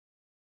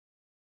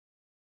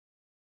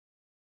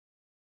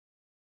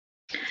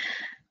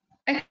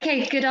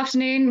Okay, good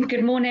afternoon,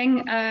 good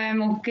morning,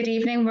 or good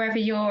evening, wherever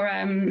you're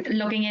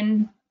logging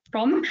in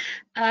from.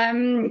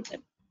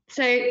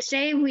 So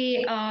today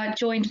we are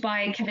joined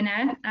by Kevin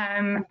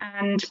Eyre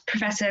and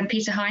Professor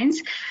Peter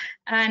Hines.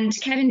 And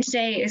Kevin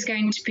today is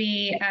going to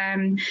be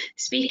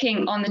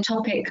speaking on the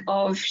topic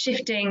of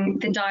shifting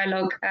the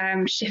dialogue,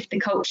 shift the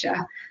culture.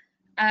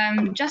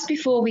 Just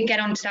before we get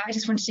on to that, I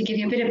just wanted to give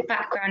you a bit of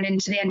background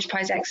into the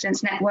Enterprise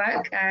Excellence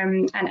Network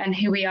and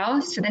who we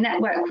are. So the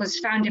network was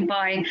founded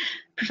by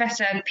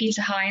Professor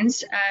Peter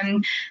Hines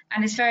and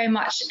is very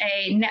much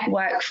a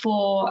network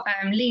for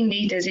lean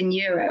leaders in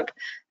Europe.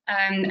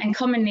 And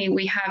commonly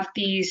we have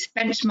these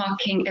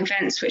benchmarking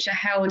events which are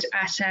held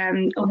at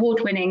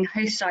award-winning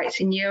host sites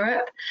in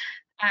Europe.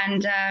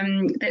 And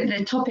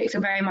the topics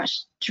are very much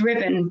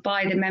driven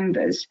by the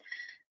members.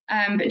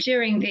 But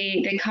during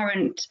the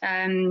current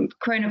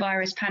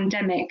coronavirus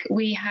pandemic,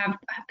 we have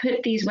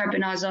put these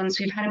webinars on.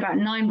 So we've had about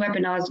 9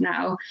 webinars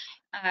now,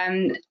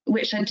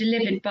 which are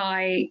delivered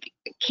by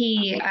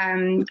key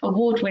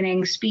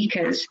award-winning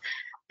speakers,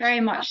 very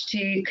much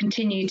to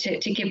continue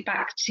to give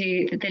back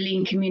to the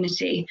lean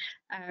community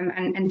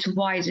and to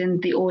widen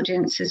the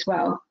audience as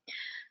well.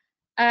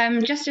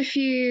 Just a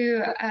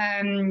few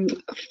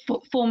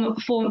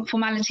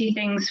formality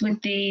things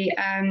with the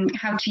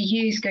how to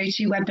use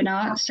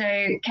GoToWebinar.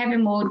 So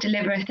Kevin will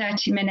deliver a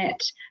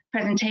 30-minute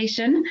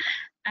presentation,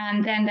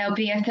 and then there'll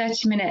be a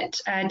 30-minute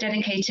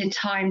dedicated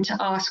time to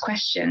ask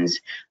questions,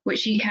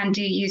 which you can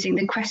do using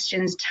the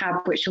questions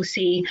tab, which you'll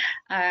see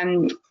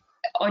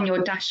on your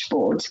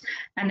dashboard.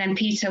 And then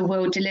Peter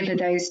will deliver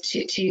those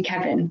to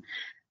Kevin.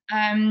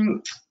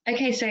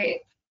 Okay, so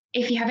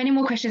if you have any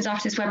more questions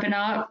after this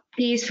webinar,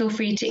 please feel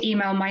free to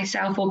email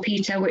myself or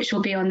Peter, which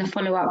will be on the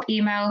follow-up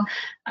email.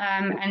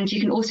 And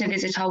you can also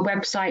visit our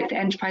website, the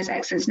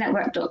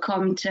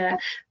enterpriseexcellencenetwork.com, to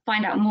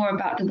find out more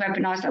about the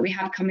webinars that we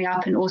have coming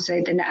up and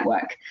also the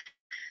network.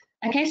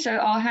 Okay, so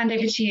I'll hand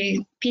over to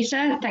you,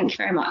 Peter. Thank you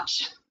very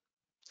much.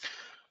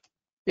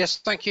 Yes,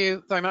 thank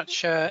you very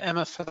much,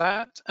 Emma, for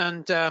that.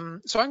 And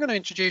so I'm going to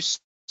introduce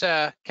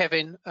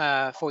Kevin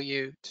for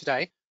you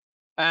today.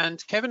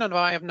 And Kevin and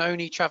I have known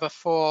each other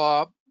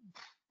for,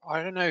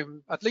 I don't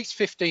know, at least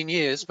 15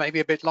 years, maybe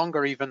a bit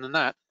longer even than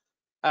that.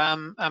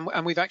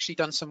 And we've actually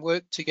done some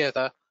work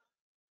together.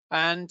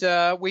 And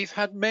we've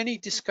had many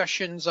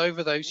discussions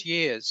over those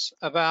years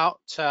about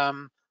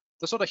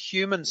the sort of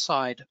human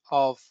side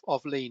of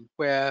lean,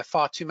 where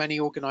far too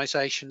many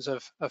organizations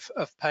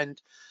have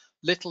paid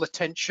little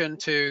attention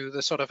to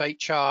the sort of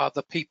HR,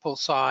 the people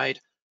side,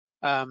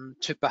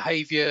 to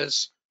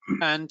behaviors.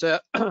 And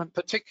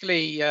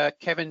particularly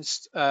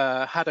Kevin's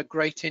had a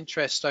great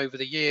interest over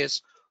the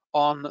years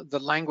on the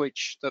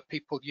language that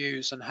people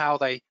use and how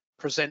they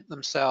present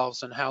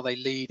themselves and how they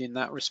lead in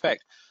that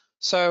respect.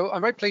 So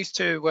I'm very pleased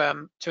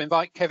to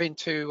invite Kevin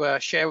to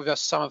share with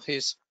us some of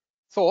his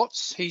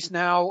thoughts. He's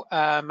now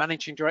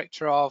Managing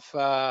Director of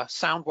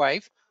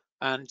SoundWave,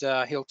 and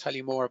he'll tell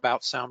you more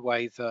about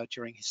SoundWave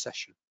during his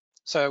session.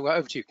 So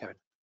over to you, Kevin.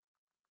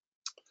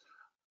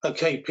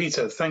 Okay,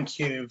 Peter, thank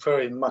you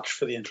very much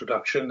for the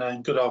introduction,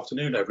 and good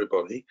afternoon,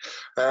 everybody.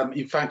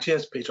 In fact,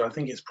 yes, Peter, I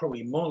think it's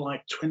probably more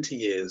like 20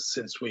 years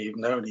since we've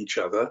known each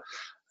other.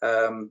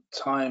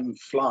 Time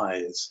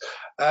flies.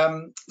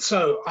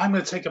 So I'm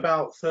going to take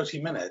about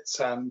 30 minutes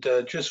and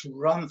just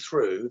run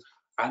through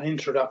an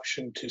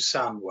introduction to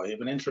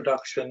SoundWave, an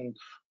introduction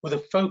with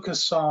a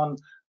focus on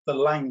the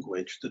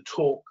language, the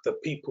talk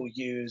that people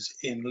use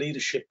in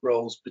leadership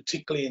roles,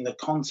 particularly in the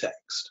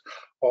context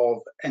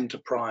of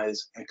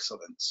enterprise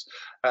excellence.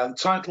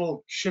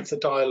 Title, Shift the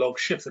Dialogue,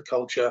 Shift the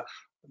Culture.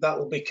 That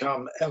will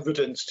become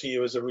evident to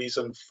you as a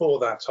reason for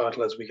that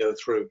title as we go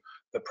through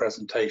the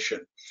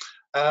presentation.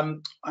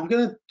 I'm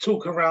going to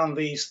talk around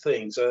these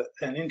things,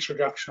 an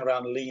introduction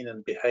around lean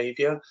and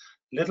behavior, a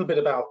little bit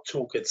about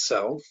talk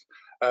itself,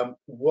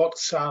 what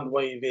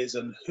SoundWave is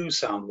and who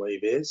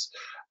SoundWave is,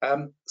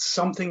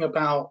 something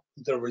about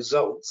the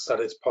results that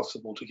it's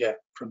possible to get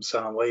from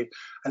SoundWave,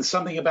 and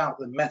something about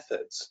the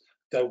methods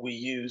that we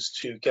use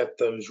to get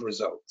those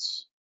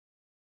results.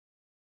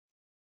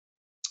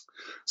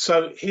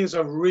 So here's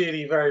a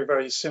really very,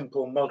 very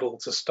simple model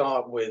to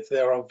start with.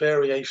 There are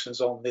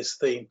variations on this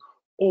theme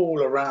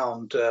all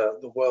around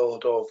the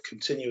world of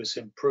continuous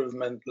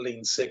improvement,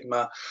 Lean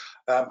Sigma.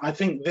 I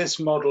think this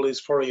model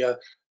is probably a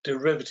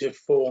derivative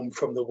form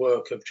from the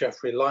work of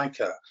Jeffrey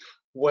Leiker,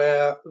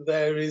 where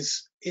there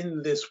is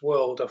in this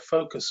world a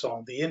focus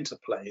on the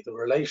interplay, the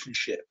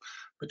relationship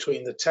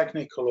between the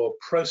technical or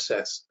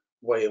process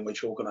way in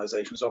which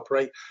organizations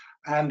operate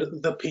and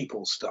the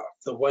people stuff,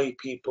 the way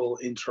people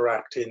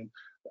interact in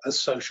a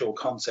social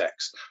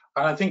context.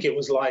 And I think it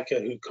was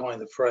Leiker who coined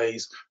the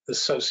phrase, the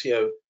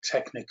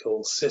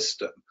socio-technical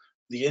system,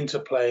 the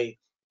interplay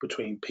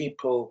between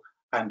people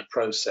and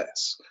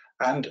process.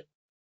 And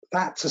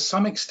that to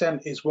some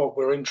extent is what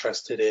we're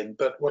interested in,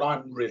 but what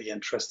I'm really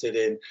interested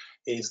in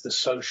is the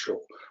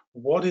social.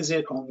 what is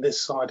it on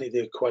this side of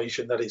the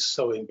equation that is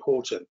so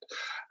important?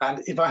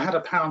 And if I had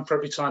 £1 for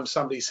every time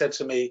somebody said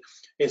to me,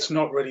 it's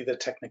not really the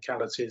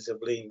technicalities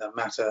of lean that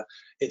matter,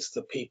 it's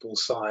the people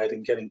side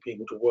and getting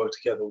people to work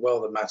together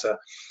well that matter,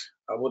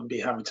 I wouldn't be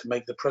having to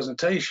make the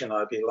presentation.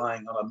 I'd be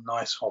lying on a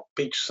nice hot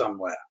beach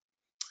somewhere.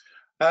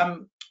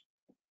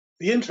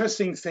 The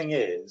interesting thing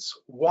is,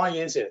 why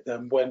is it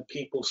then when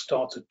people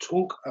start to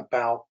talk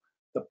about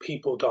the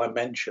people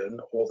dimension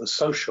or the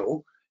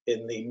social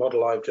in the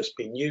model I've just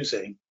been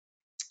using,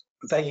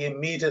 they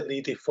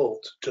immediately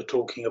default to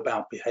talking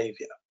about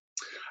behaviour?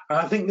 And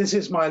I think this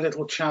is my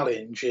little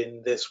challenge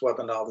in this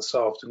webinar this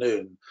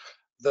afternoon,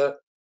 that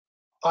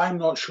I'm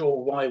not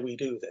sure why we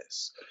do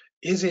this.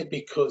 Is it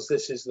because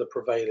this is the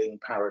prevailing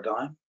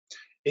paradigm?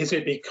 Is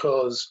it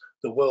because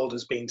the world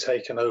has been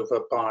taken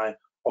over by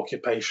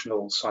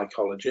occupational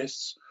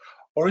psychologists?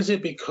 Or is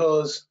it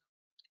because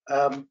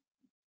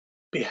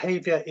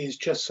behaviour is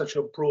just such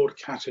a broad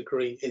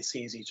category, it's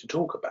easy to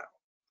talk about?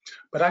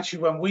 But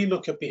actually, when we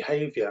look at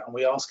behaviour and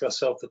we ask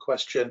ourselves the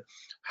question,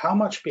 how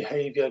much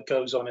behaviour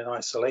goes on in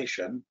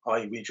isolation,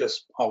 i.e. we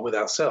just are with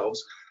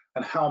ourselves,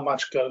 and how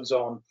much goes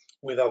on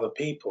with other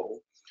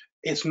people,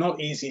 it's not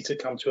easy to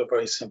come to a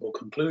very simple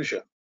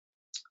conclusion.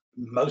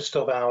 Most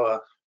of our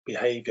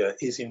behaviour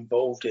is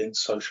involved in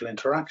social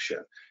interaction.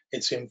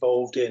 It's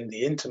involved in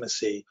the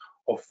intimacy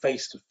of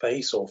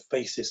face-to-face or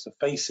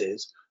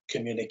faces-to-faces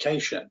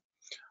communication.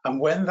 And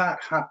when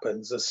that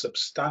happens, a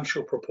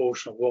substantial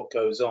proportion of what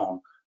goes on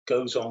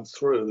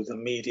through the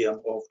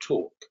medium of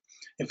talk.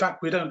 In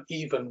fact, we don't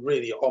even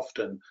really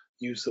often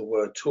use the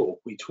word talk.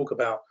 We talk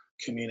about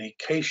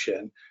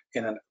communication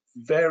in a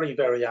very,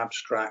 very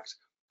abstract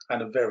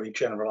and a very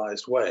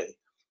generalized way.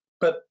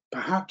 But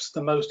perhaps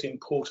the most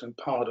important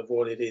part of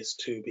what it is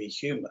to be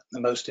human,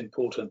 the most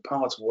important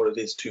part of what it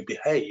is to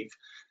behave,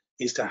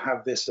 is to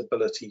have this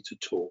ability to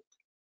talk.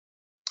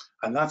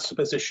 And that's the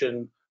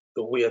position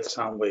that we at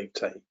SoundWave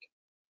take.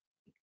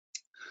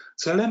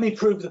 So let me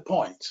prove the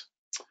point.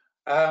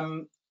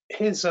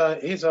 Here's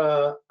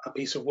a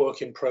piece of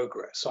work in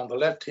progress. On the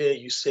left here,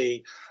 you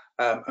see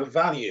a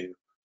value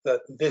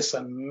that this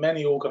and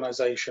many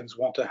organizations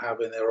want to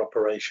have in their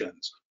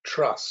operations: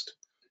 trust.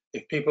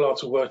 If people are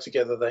to work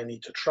together, they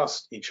need to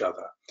trust each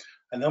other.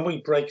 And then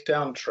we break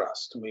down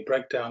trust, and we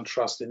break down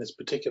trust in this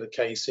particular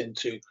case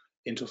into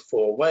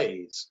 4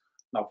 ways.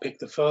 And I'll pick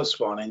the first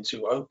one,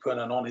 into open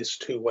and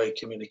honest two-way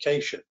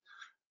communication.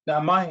 Now,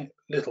 my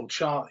little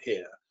chart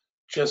here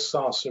just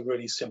asks a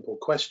really simple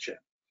question.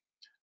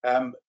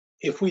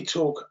 If we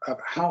talk of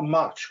how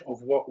much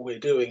of what we're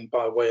doing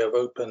by way of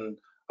open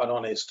and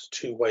honest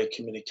two-way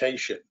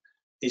communication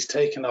is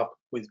taken up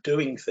with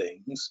doing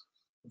things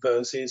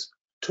versus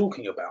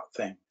talking about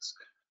things.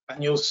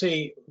 And you'll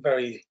see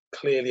very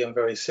clearly and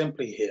very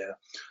simply here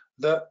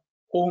that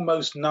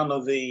almost none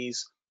of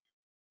these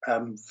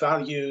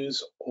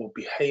values or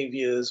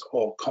behaviors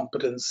or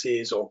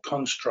competencies or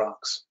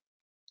constructs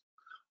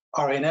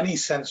are in any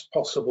sense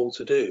possible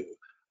to do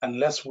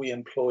unless we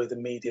employ the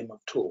medium of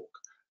talk.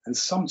 And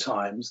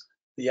sometimes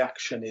the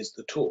action is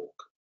the talk.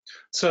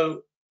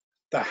 So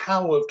the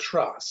how of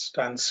trust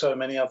and so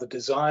many other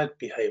desired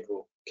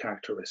behavioral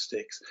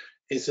characteristics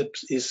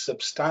is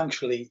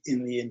substantially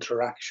in the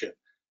interaction.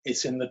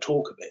 It's in the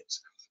talk of it.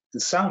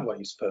 And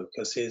SoundWave's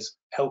focus is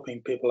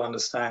helping people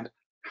understand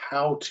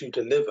how to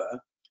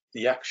deliver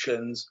the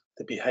actions,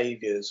 the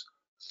behaviors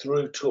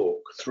through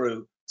talk,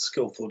 through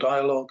skillful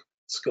dialogue,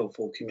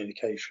 skillful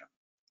communication.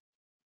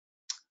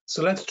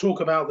 So let's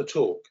talk about the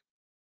talk.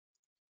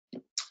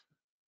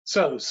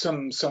 So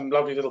some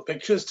lovely little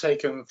pictures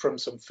taken from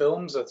some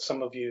films that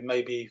some of you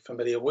may be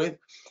familiar with.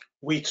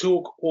 We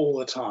talk all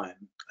the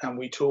time, and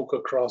we talk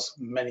across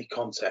many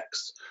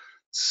contexts.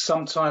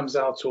 Sometimes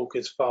our talk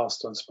is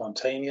fast and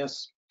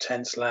spontaneous,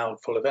 tense,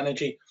 loud, full of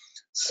energy.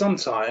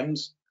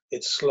 Sometimes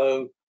it's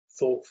slow,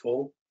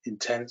 thoughtful,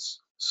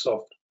 intense,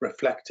 soft,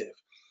 reflective.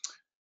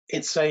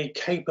 It's a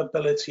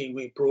capability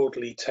we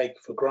broadly take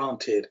for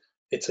granted.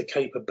 It's a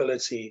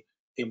capability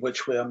in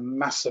which we are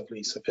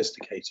massively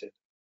sophisticated.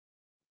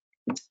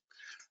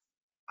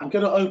 I'm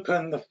going to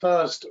open the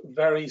first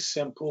very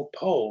simple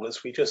poll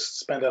as we just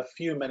spend a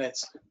few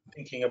minutes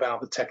thinking about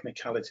the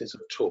technicalities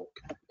of talk.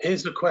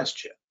 Here's the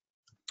question.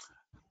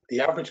 The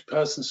average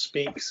person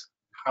speaks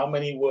how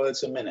many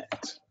words a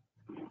minute?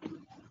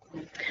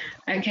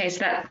 Okay, so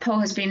that poll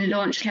has been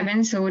launched,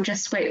 Kevin, so we'll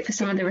just wait for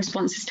some of the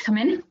responses to come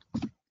in.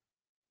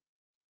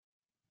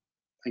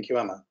 Thank you,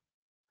 Emma.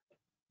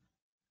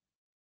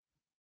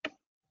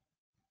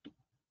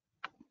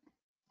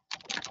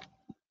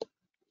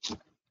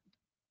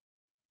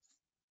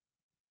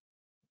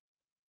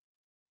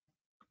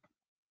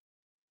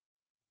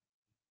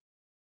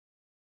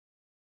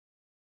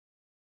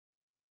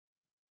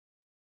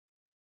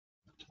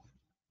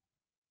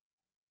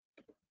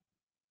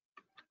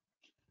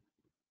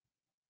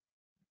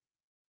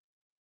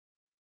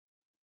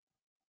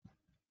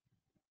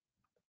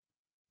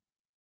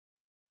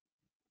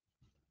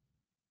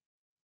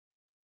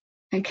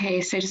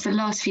 Okay, so just the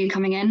last few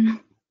coming in.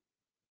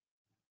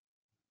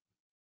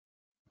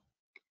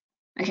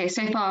 Okay,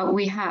 so far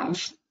we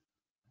have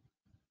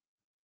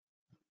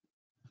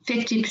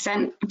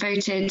 50%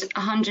 voted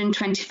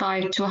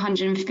 125 to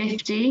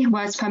 150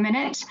 words per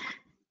minute,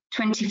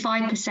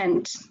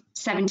 25%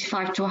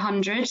 75 to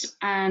 100,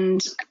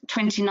 and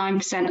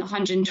 29%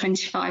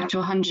 125 to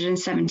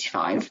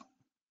 175.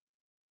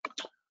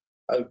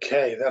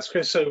 Okay, that's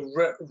great. So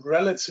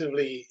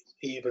relatively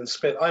even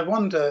split. I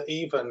wonder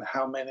even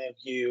how many of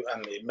you,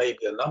 and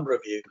maybe a number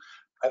of you,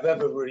 have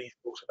ever really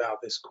thought about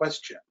this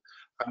question.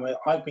 I mean,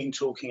 I've been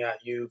talking at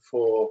you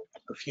for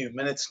a few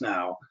minutes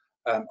now.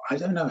 I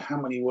don't know how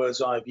many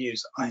words I've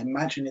used. I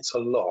imagine it's a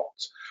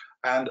lot.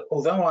 And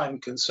although I'm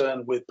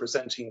concerned with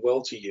presenting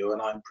well to you,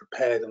 and I'm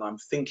prepared and I'm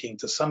thinking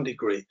to some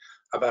degree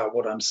about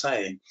what I'm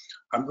saying,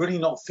 I'm really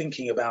not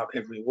thinking about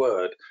every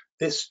word.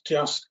 This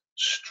just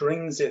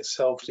strings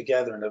itself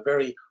together in a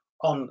very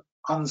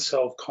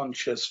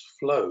unself-conscious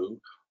flow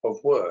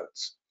of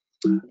words.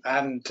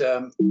 And,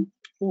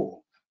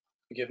 oh,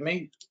 forgive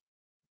me,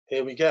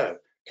 here we go.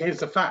 Here's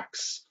the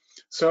facts.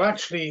 So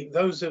actually,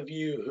 those of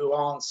you who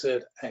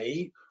answered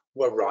A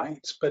were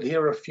right, but here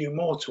are a few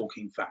more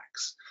talking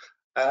facts.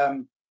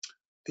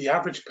 The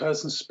average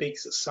person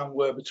speaks at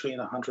somewhere between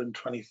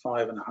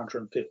 125 and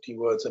 150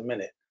 words a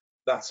minute.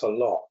 That's a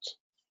lot.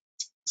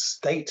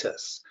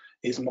 Status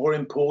is more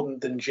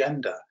important than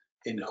gender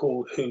in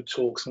who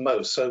talks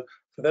most. So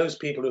for those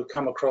people who've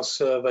come across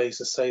surveys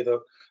that say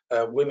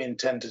that women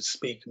tend to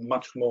speak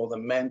much more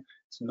than men,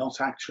 it's not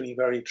actually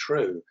very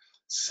true.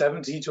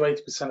 70 to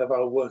 80% of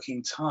our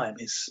working time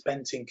is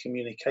spent in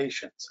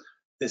communications.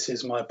 This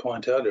is my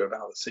point earlier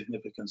about the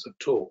significance of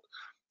talk.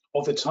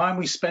 Of the time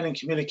we spend in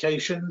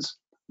communications,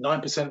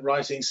 9%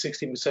 writing,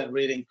 16%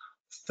 reading,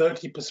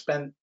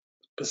 30%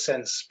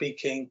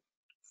 speaking,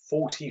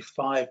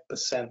 45%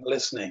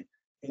 listening.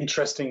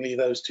 Interestingly,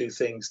 those two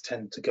things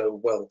tend to go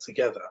well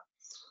together.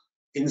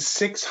 In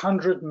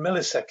 600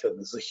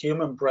 milliseconds, the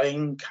human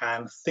brain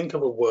can think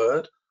of a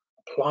word,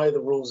 apply the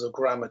rules of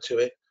grammar to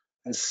it,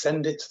 and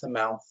send it to the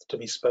mouth to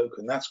be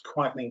spoken. That's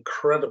quite an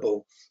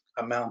incredible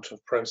amount of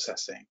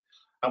processing.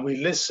 And we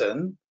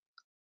listen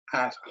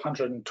at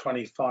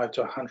 125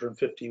 to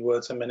 150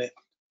 words a minute,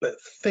 but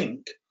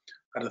think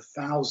at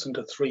 1,000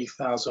 to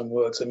 3,000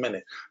 words a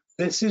minute.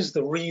 This is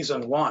the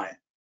reason why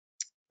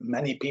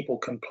many people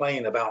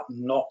complain about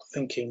not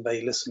thinking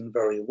they listen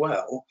very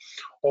well,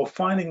 or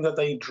finding that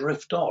they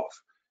drift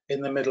off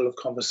in the middle of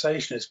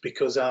conversation. Is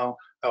because our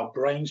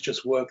brains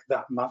just work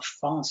that much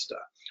faster.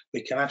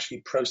 We can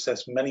actually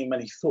process many,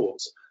 many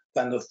thoughts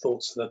than the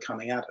thoughts that are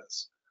coming at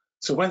us.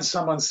 So when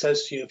someone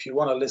says to you, if you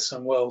want to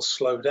listen well,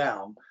 slow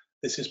down,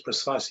 this is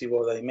precisely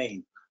what they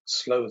mean.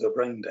 Slow the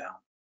brain down.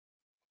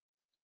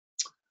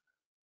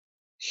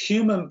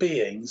 Human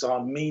beings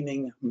are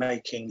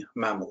meaning-making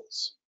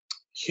mammals.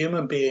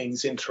 Human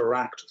beings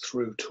interact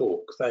through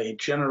talk. They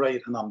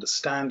generate an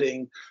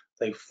understanding,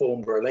 they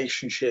form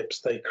relationships,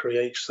 they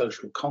create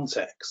social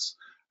contexts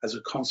as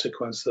a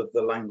consequence of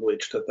the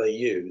language that they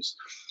use.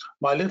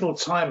 My little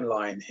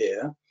timeline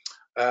here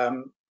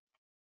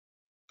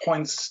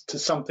points to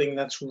something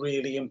that's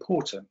really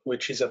important,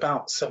 which is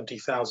about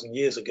 70,000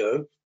 years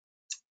ago,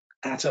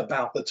 at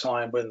about the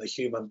time when the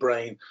human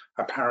brain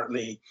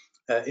apparently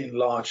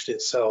enlarged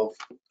itself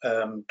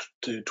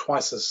to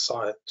twice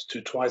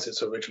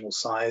its original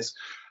size.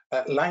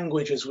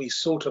 Language, as we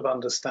sort of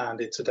understand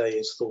it today,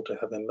 is thought to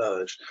have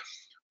emerged.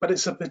 But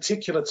it's a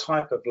particular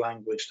type of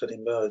language that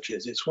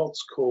emerges. It's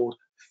what's called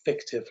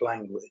fictive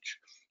language.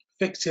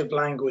 Fictive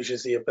language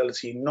is the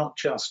ability not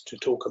just to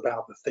talk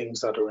about the things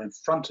that are in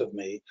front of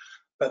me,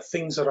 but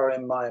things that are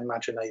in my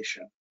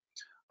imagination.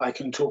 I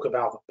can talk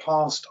about the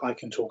past, I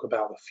can talk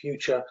about the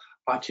future,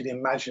 I can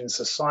imagine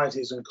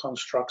societies and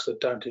constructs that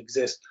don't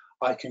exist.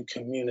 I can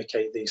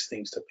communicate these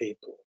things to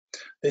people.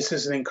 This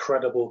is an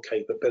incredible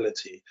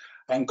capability,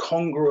 and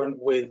congruent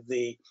with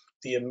the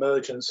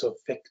emergence of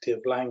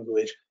fictive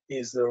language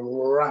is the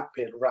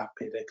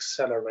rapid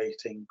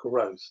accelerating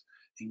growth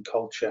in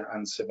culture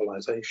and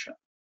civilization.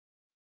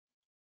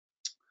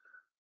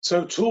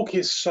 So talk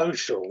is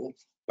social,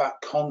 but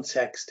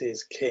context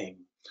is king.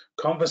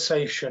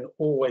 Conversation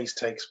always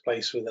takes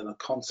place within a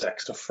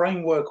context. A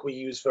framework we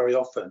use very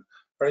often,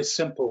 very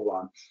simple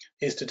one,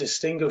 is to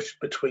distinguish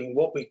between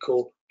what we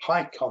call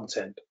high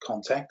content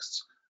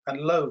contexts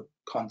and low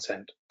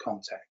content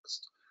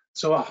context.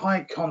 So a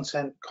high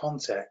content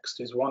context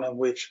is one in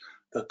which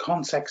the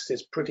context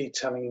is pretty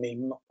telling me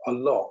a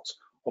lot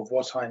of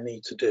what I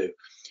need to do.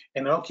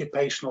 In an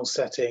occupational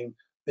setting,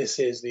 this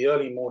is the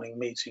early morning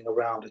meeting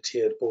around a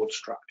tiered board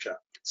structure,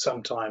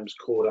 sometimes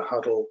called a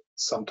huddle,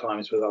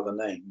 sometimes with other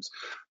names.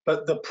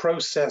 But the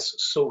process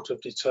sort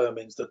of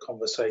determines the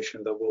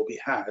conversation that will be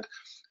had,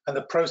 and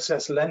the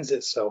process lends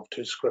itself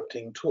to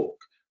scripting talk.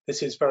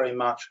 This is very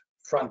much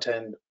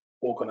front-end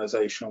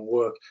organizational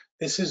work.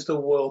 This is the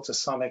world to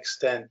some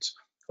extent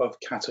of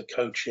kata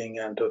coaching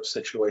and of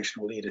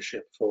situational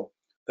leadership for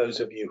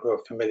those of you who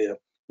are familiar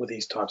with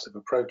these types of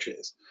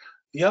approaches.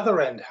 The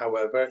other end,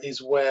 however,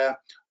 is where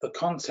the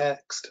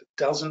context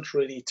doesn't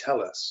really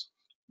tell us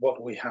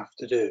what we have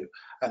to do.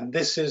 And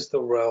this is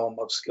the realm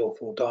of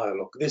skillful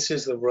dialogue. This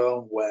is the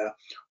realm where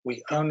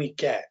we only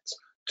get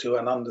to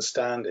an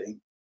understanding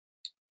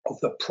of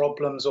the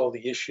problems or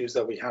the issues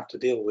that we have to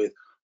deal with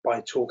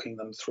by talking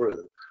them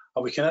through.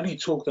 And we can only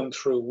talk them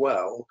through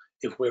well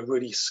if we're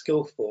really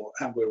skillful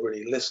and we're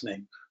really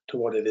listening to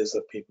what it is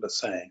that people are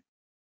saying.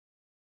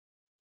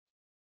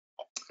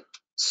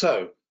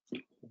 So,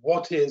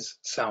 what is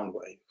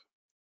SoundWave?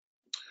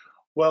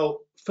 Well,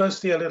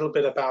 firstly, a little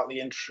bit about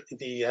the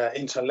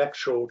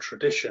intellectual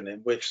tradition in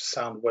which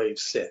SoundWave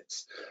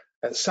sits.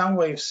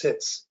 SoundWave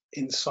sits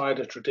inside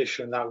a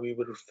tradition that we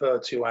would refer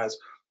to as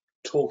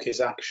talk is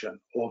action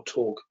or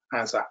talk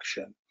as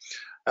action.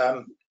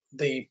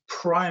 The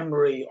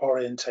primary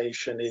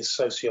orientation is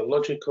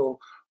sociological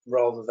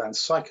rather than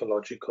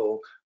psychological,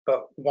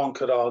 but one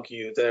could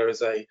argue there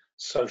is a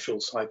social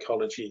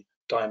psychology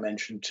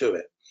dimension to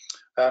it.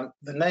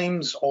 The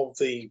names of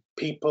the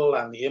people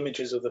and the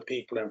images of the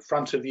people in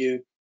front of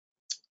you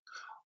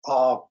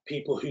are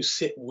people who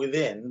sit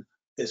within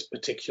this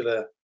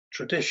particular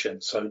tradition.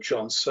 So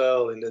John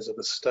Searle,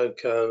 Elizabeth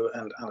Stokoe,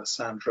 and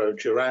Alessandro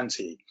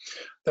Duranti.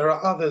 There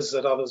are others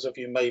that others of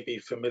you may be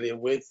familiar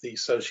with, the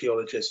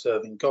sociologist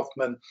Irving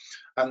Goffman,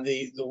 and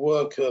the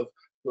work of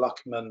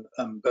Luckman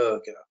and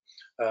Berger,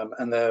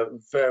 and their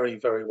very,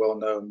 very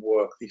well-known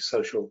work, The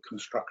Social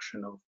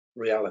Construction of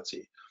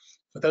Reality.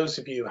 For those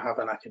of you who have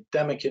an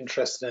academic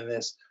interest in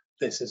this,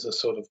 this is a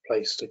sort of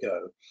place to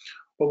go.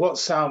 But what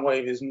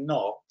SoundWave is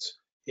not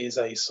is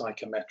a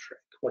psychometric.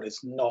 What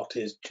it's not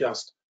is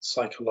just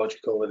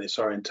psychological in its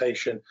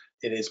orientation.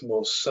 It is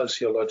more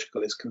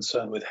sociological. It's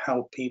concerned with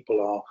how people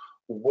are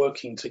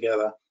working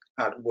together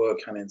at work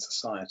and in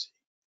society.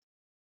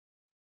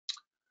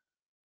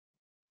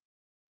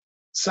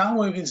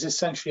 SoundWave is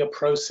essentially a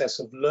process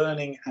of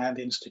learning and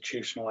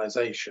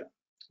institutionalization.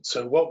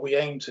 So what we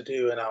aim to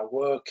do in our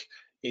work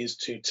is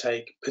to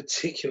take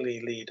particularly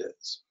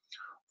leaders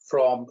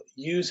from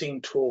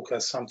using talk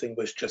as something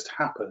which just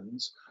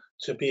happens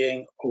to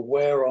being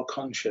aware or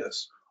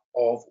conscious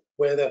of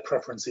where their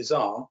preferences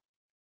are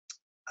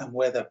and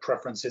where their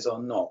preferences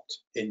are not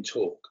in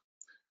talk.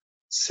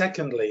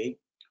 Secondly,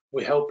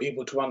 we help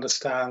people to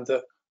understand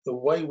that the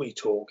way we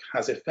talk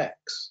has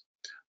effects,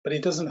 but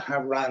it doesn't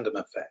have random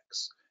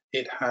effects.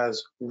 It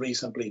has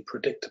reasonably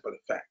predictable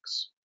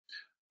effects.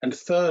 And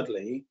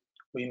thirdly,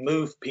 we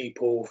move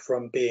people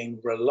from being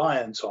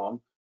reliant on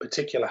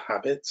particular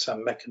habits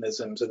and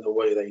mechanisms in the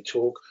way they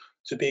talk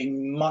to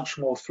being much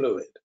more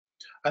fluid.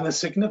 And the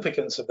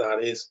significance of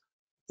that is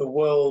the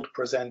world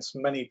presents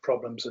many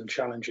problems and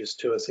challenges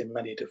to us in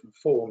many different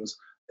forms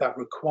that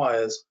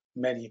requires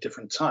many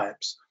different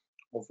types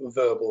of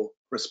verbal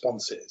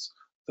responses.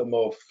 The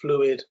more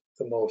fluid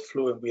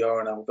we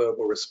are in our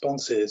verbal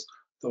responses,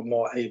 the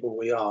more able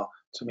we are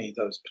to meet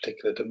those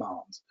particular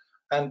demands.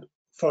 And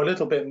for a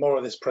little bit more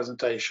of this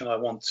presentation, I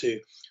want to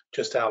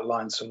just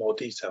outline some more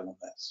detail on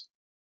this.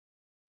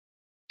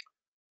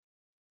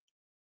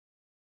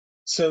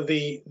 So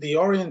the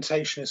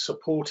orientation is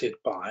supported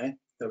by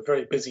a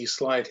very busy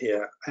slide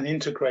here, an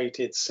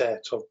integrated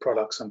set of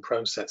products and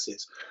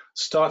processes,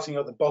 starting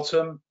at the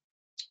bottom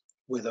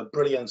with a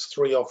Brilliance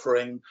 3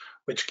 offering,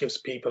 which gives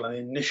people an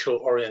initial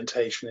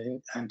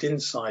orientation and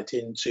insight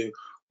into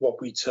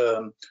what we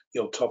term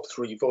your top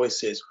 3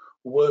 voices,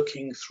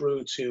 working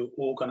through to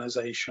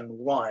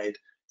organization-wide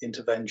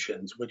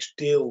interventions, which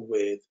deal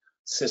with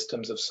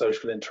systems of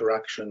social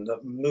interaction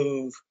that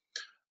move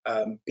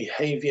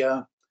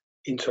behavior,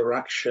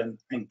 interaction,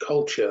 and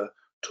culture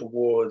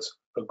towards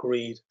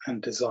agreed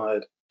and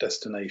desired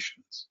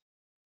destinations.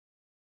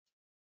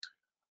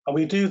 And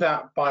we do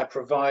that by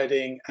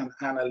providing an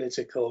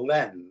analytical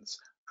lens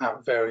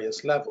at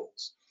various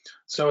levels.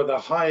 So at the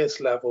highest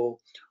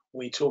level,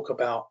 we talk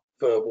about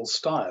verbal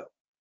style,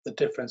 the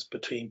difference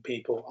between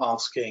people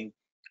asking,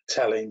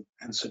 telling,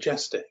 and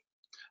suggesting,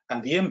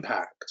 and the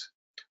impact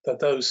that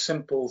those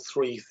simple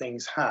 3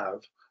 things have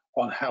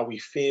on how we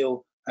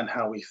feel and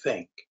how we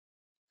think.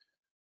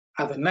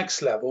 At the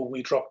next level,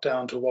 we drop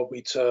down to what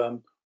we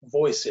term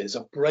voices,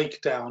 a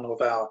breakdown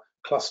of our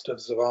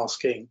clusters of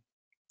asking,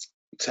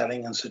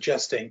 telling, and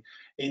suggesting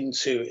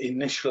into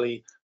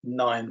initially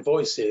 9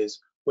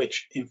 voices,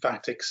 which in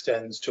fact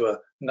extends to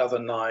another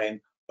 9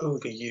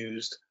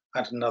 overused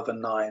and another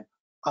 9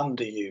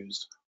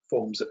 underused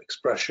forms of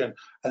expression.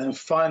 And then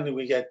finally,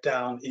 we get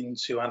down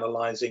into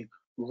analyzing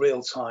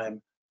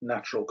real-time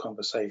natural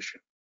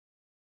conversation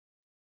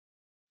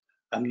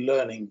and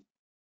learning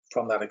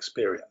from that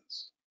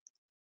experience.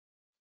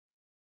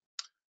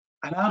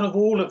 And out of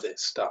all of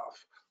this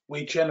stuff,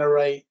 we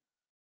generate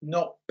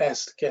not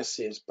best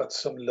guesses, but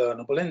some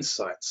learnable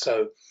insights.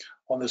 So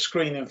on the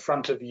screen in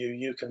front of you,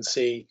 you can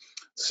see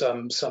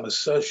some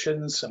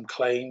assertions, some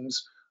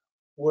claims.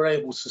 We're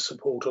able to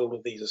support all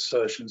of these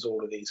assertions,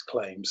 all of these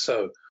claims.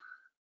 So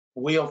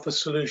we offer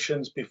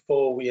solutions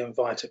before we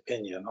invite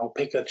opinion. I'll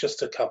pick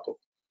just a couple.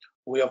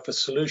 We offer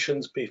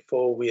solutions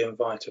before we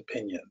invite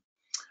opinion.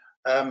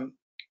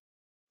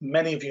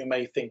 Many of you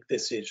may think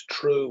this is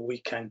true.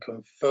 We can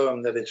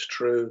confirm that it's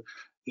true.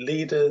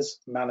 Leaders,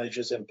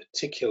 managers in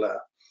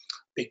particular,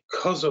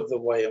 because of the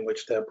way in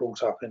which they're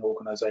brought up in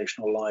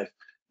organizational life,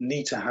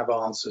 need to have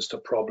answers to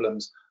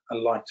problems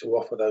and like to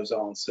offer those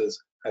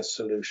answers as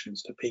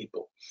solutions to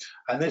people.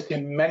 And this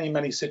in many,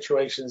 many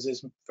situations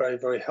is very,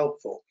 very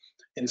helpful.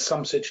 In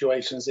some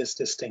situations, it's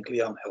distinctly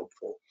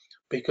unhelpful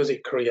because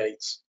it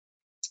creates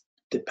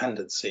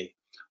dependency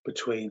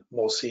between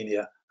more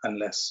senior and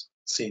less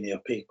senior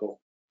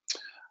people.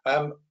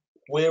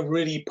 We're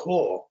really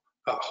poor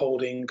at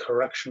holding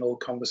correctional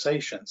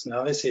conversations.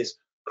 Now, this is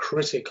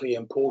critically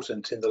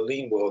important in the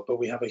lean world, but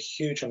we have a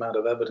huge amount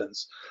of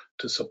evidence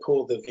to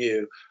support the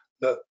view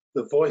that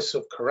the voice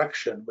of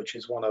correction, which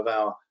is one of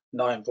our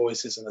 9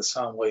 voices in the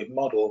SoundWave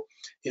model,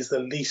 is the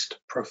least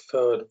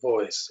preferred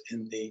voice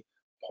in the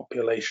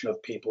population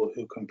of people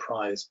who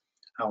comprise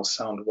our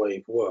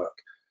SoundWave work.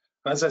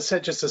 And as I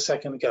said just a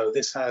second ago,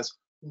 this has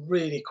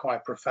really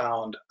quite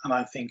profound and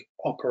I think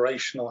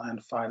operational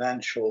and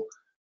financial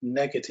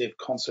negative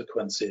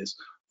consequences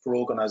for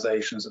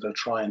organizations that are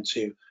trying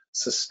to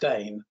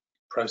sustain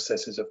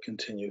processes of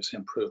continuous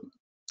improvement.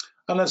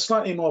 On a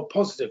slightly more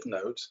positive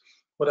note,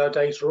 what our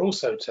data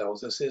also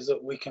tells us is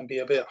that we can be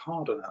a bit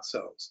hard on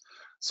ourselves.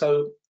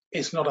 So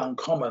it's not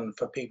uncommon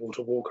for people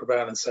to walk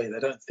around and say they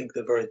don't think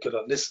they're very good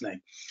at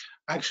listening.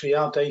 Actually,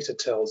 our data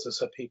tells us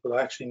that people are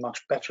actually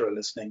much better at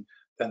listening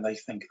than they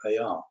think they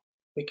are.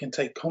 We can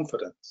take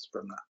confidence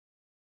from that.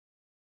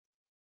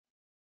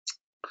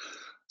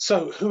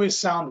 So who is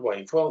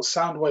SoundWave? Well,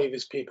 SoundWave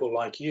is people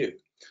like you.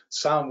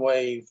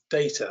 SoundWave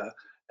data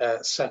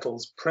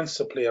settles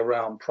principally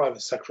around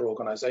private sector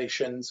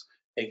organizations,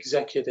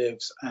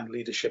 executives and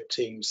leadership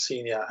teams,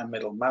 senior and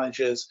middle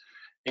managers,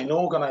 in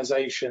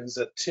organizations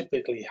that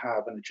typically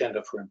have an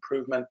agenda for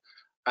improvement,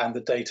 and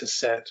the data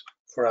set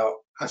for our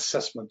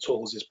assessment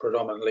tools is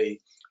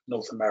predominantly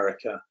North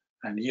America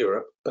and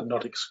Europe, but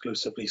not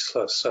exclusively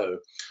so.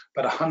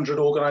 But 100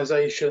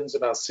 organizations,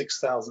 about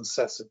 6,000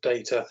 sets of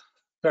data,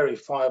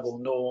 verifiable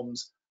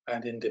norms,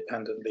 and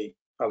independently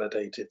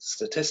validated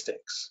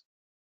statistics.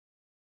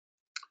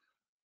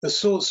 The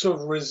sorts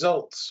of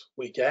results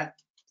we get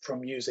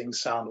from using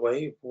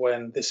SoundWave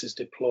when this is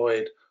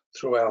deployed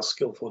through our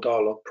Skillful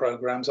Dialogue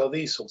programs are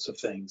these sorts of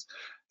things.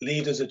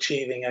 Leaders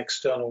achieving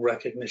external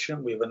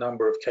recognition. We have a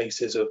number of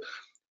cases of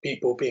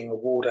people being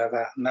awarded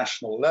at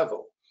national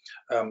level,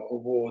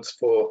 awards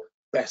for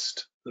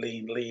best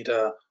lean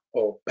leader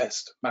or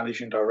best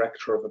managing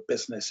director of a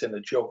business in a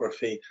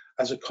geography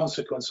as a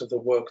consequence of the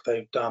work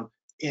they've done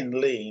in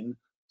lean,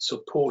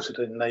 supported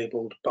and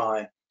enabled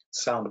by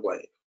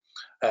SoundWave.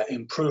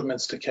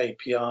 Improvements to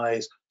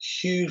KPIs,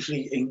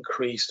 hugely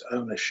increased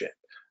ownership.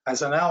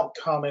 As an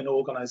outcome in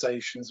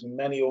organizations,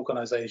 many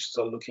organizations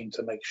are looking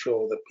to make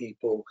sure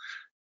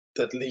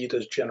that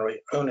leaders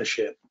generate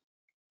ownership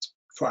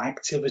for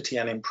activity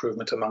and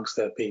improvement amongst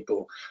their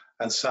people,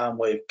 and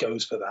SoundWave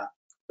goes for that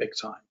big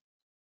time.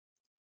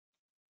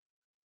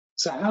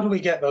 So how do we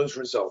get those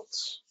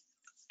results?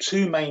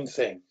 2 main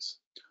things: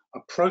 a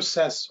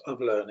process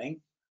of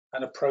learning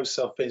and a process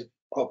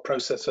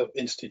of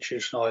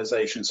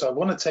institutionalization. So I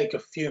want to take a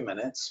few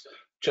minutes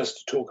just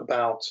to talk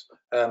about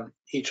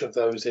each of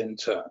those in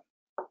turn.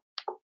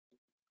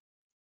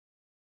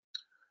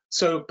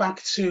 So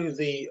back to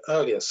the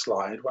earlier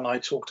slide when I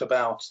talked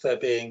about there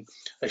being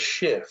a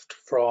shift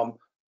from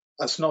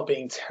us not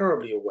being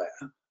terribly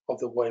aware of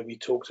the way we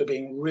talk to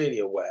being really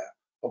aware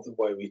of the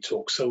way we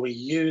talk. So we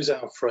use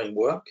our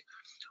framework,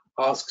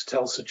 ask,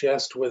 tell,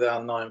 suggest with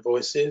our 9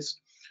 voices.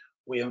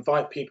 We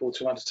invite people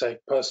to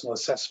undertake personal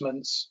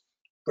assessments,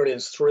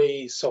 Brilliance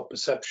 3,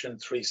 Self-Perception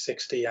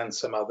 360, and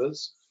some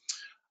others.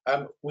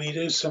 We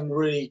do some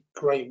really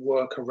great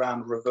work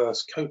around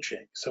reverse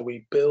coaching. So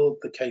we build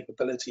the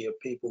capability of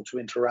people to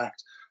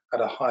interact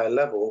at a higher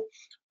level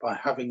by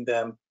having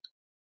them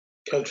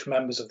coach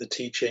members of the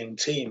teaching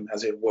team,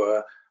 as it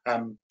were,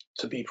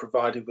 to be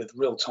provided with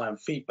real-time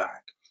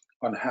feedback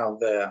on how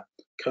they're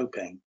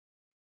coping.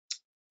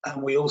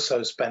 And we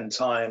also spend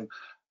time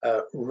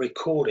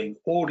recording,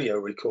 audio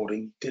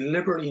recording,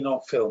 deliberately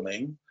not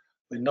filming.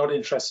 We're not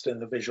interested in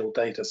the visual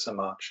data so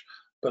much,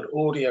 but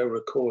audio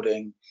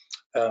recording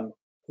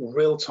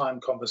real-time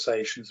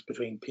conversations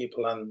between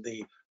people and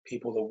the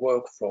people that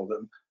work for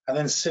them, and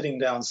then sitting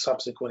down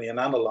subsequently and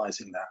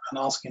analyzing that and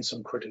asking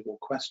some critical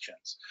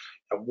questions.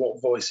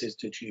 What voices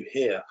did you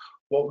hear?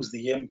 What was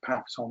the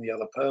impact on the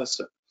other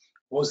person?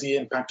 What was the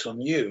impact on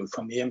you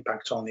from the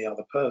impact on the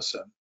other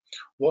person?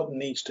 What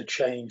needs to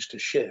change to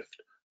shift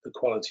the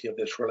quality of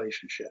this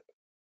relationship?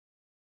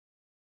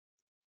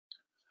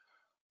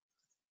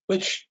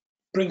 Which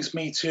brings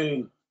me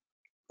to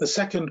the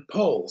second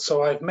poll.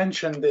 So I've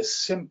mentioned this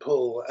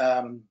simple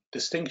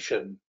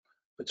distinction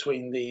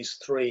between these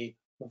 3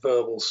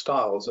 verbal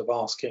styles of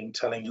asking,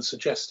 telling, and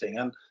suggesting,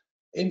 and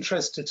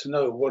interested to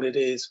know what it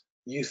is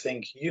you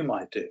think you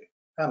might do.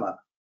 Emma.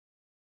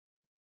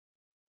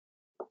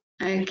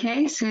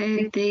 Okay, so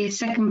the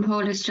second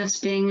poll is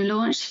just being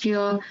launched.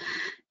 If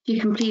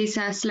you can please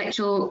select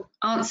your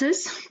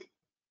answers.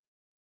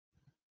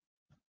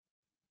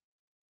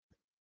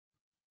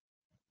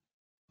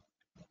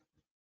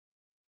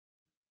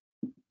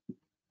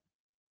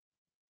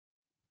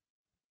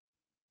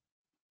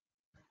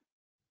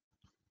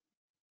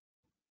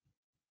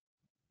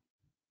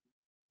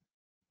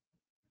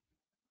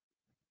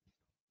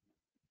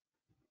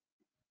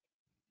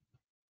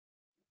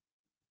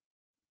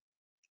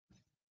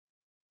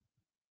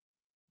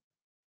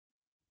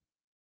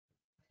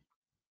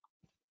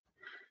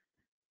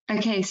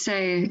 Okay, so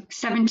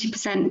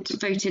 70%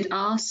 voted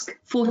ask,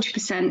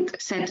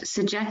 40% said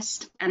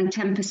suggest, and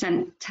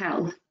 10%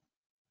 tell.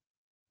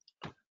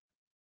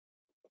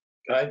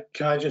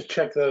 Can I just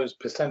check those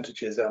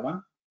percentages,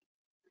 Emma?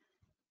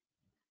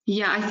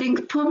 Yeah, I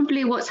think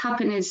probably what's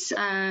happened is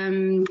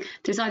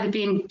there's either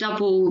been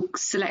double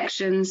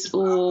selections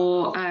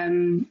or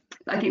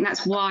I think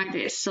that's why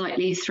it's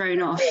slightly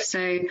thrown off.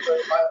 So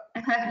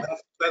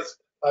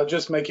I'm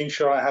just making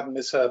sure I hadn't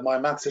misheard. My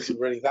maths isn't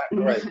really that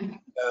great.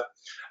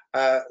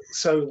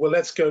 So, well,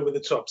 let's go with the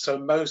top. So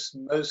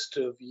most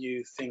of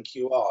you think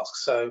you ask.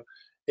 So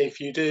if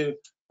you do,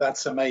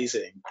 that's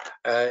amazing.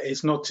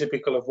 It's not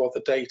typical of what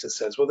the data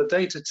says. What the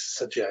data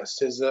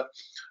suggests is that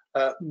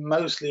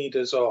most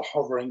leaders are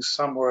hovering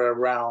somewhere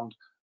around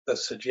the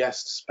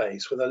suggest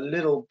space with a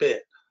little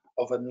bit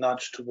of a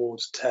nudge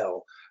towards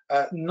tell.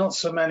 Not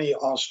so many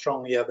are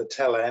strongly at the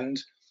tell end.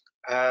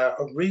 A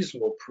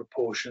reasonable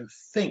proportion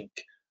think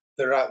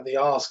they're at the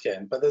ask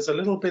end, but there's a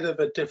little bit of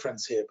a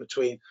difference here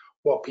between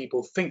what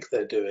people think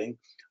they're doing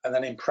and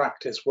then in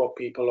practice what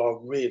people are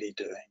really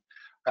doing.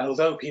 And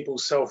although people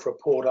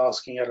self-report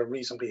asking at a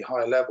reasonably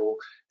high level,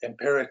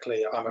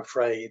 empirically, I'm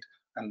afraid,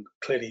 and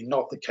clearly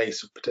not the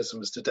case of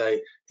participants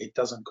today, it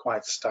doesn't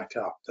quite stack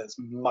up. There's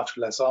much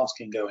less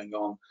asking going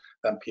on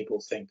than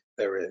people think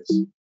there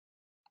is.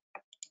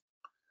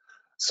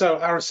 So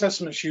our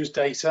assessments use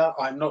data.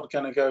 I'm not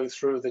going to go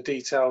through the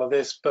detail of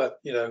this, but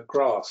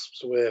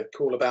grasps, we're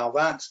cool about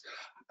that.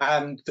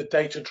 And the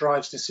data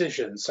drives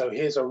decisions. So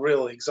here's a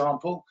real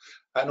example,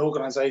 an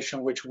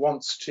organization which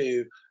wants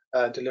to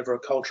deliver a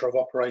culture of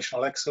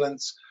operational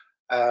excellence.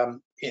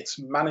 Its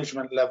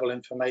management level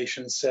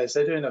information says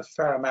they're doing a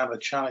fair amount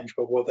of challenge,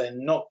 but what they're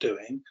not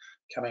doing,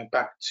 coming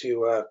back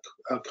to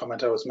a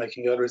comment I was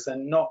making earlier, is they're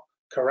not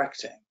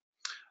correcting.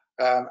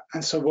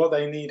 And so what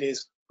they need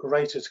is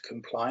greater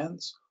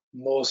compliance,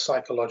 more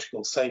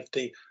psychological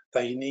safety.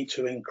 They need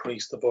to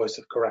increase the voice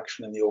of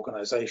correction in the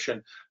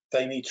organization.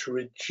 They need to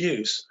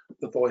reduce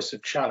the voice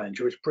of challenge,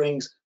 which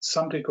brings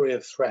some degree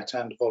of threat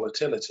and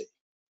volatility.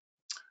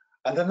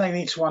 And then they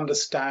need to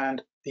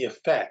understand the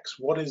effects.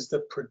 What is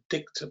the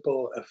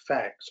predictable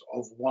effect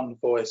of one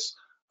voice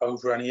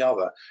over any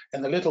other?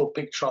 In the little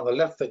picture on the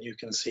left that you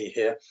can see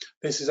here,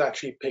 this is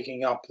actually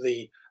picking up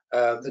the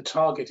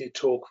targeted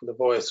talk for the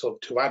voice of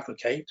to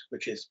advocate,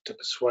 which is to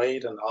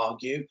persuade and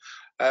argue.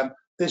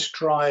 This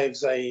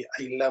drives a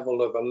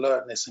level of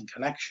alertness and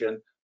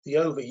connection. The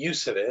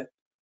overuse of it,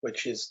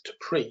 which is to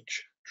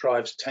preach,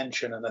 drives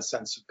tension and a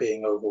sense of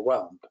being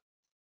overwhelmed.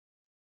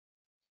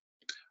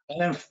 And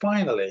then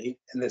finally,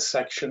 in this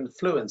section,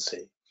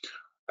 fluency.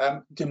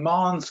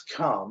 Demands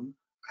come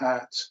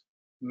at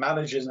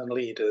managers and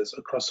leaders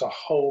across a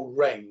whole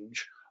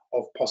range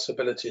of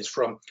possibilities,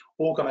 from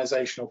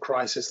organizational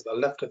crisis at the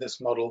left of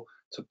this model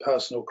to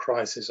personal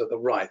crisis at the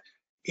right.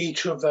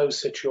 Each of those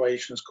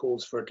situations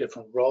calls for a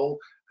different role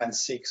and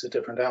seeks a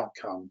different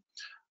outcome.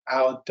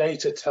 Our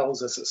data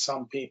tells us that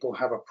some people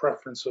have a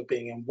preference for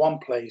being in one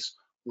place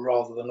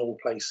rather than all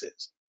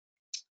places.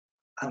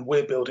 And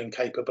we're building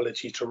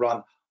capability to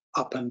run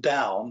up and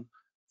down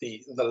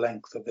the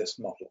length of this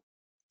model.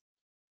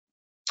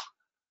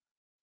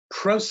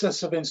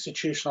 Process of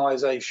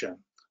institutionalization.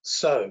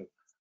 So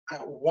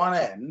at one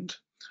end,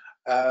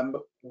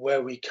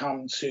 where we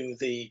come to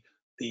the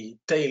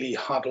daily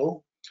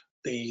huddle,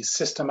 the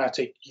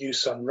systematic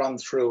use and run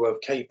through of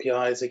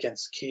KPIs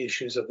against key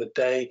issues of the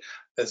day,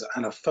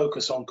 and a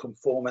focus on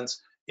conformance,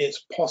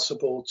 it's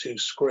possible to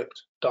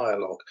script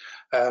dialogue.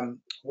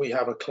 We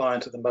have a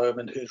client at the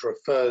moment who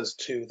refers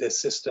to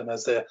this system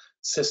as their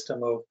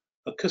system of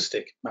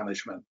acoustic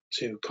management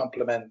to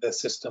complement their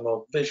system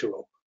of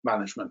visual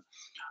management.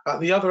 At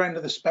the other end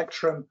of the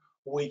spectrum,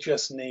 we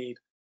just need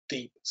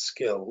deep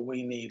skill.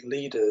 We need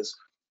leaders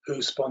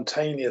who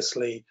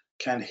spontaneously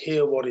can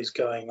hear what is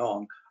going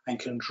on and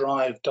can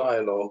drive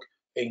dialogue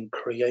in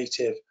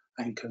creative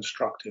and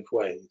constructive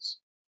ways.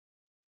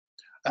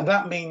 And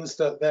that means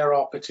that there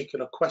are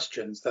particular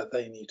questions that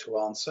they need to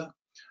answer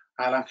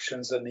and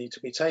actions that need to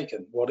be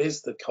taken. What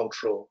is the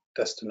cultural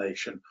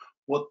destination?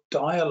 What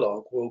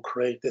dialogue will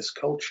create this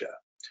culture?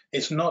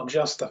 It's not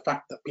just the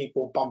fact that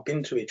people bump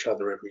into each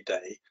other every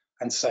day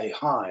and say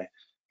hi.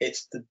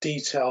 It's the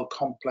detailed,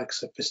 complex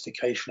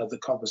sophistication of the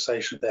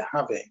conversation they're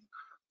having,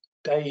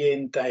 day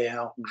in, day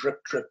out,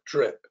 drip, drip,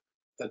 drip,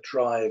 that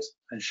drives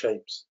and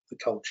shapes the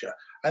culture.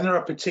 And there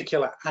are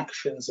particular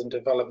actions and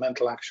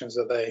developmental actions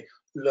that they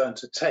learn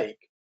to take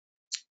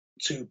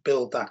to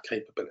build that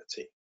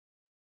capability.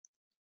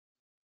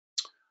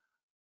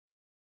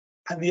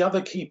 And the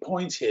other key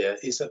point here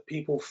is that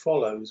people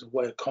follow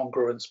where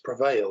congruence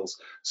prevails.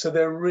 So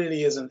there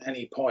really isn't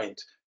any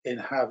point in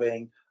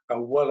having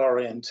a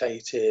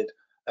well-orientated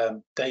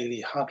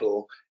daily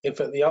huddle if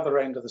at the other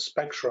end of the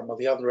spectrum or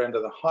the other end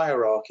of the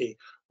hierarchy,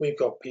 we've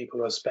got people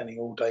who are spending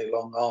all day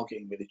long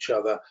arguing with each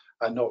other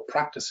and not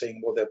practicing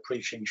what they're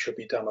preaching should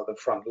be done at the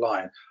front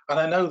line. And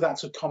I know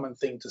that's a common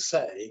thing to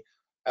say,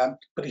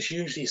 but it's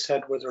usually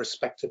said with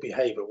respect to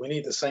behavior. We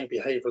need the same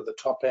behavior at the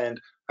top end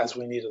as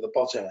we need at the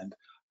bottom end.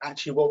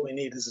 Actually, what we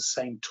need is the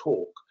same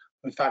talk.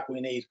 In fact,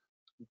 we need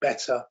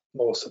better,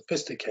 more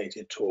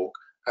sophisticated talk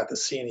at the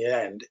senior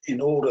end in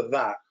order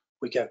that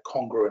we get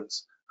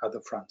congruence at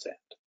the front end.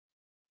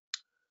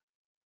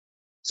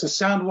 So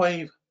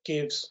SoundWave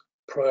gives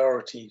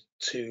priority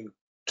to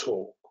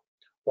talk.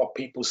 What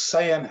people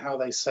say and how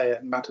they say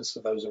it matters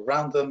to those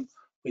around them.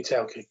 We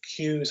take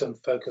cues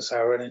and focus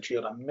our energy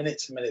on a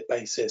minute-to-minute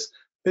basis.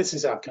 This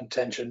is our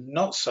contention,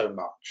 not so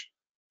much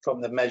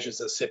from the measures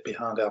that sit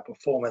behind our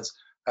performance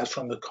as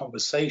from the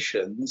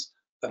conversations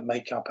that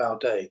make up our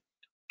day.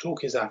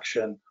 Talk is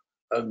action,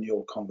 own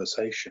your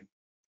conversation.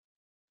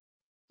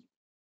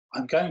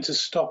 I'm going to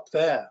stop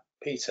there,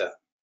 Peter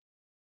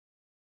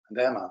and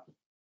Emma.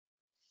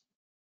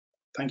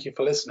 Thank you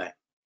for listening.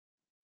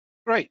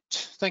 Great,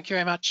 thank you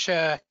very much,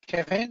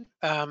 Kevin.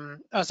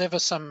 As ever,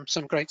 some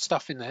great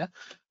stuff in there.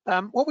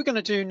 What we're going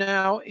to do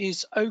now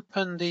is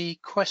open the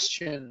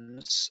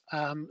questions.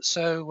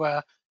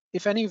 So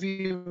if any of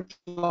you would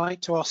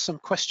like to ask some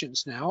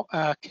questions now,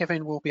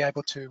 Kevin will be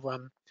able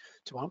to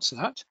answer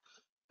that.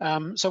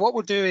 So what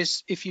we'll do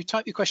is, if you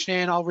type your question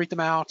in, I'll read them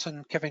out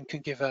and Kevin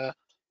can give a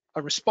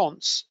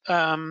response.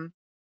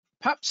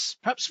 Perhaps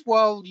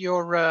while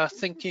you're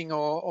thinking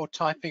or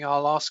typing,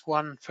 I'll ask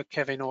one for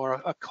Kevin or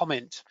a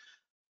comment.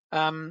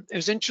 It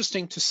was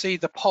interesting to see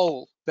the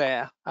poll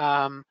there,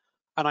 and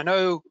I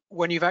know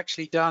when you've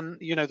actually done,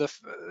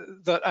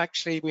 that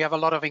actually we have a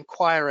lot of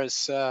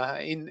inquirers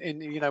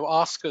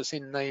askers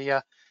in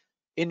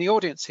the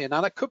audience here.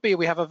 Now that could be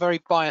we have a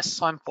very biased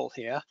sample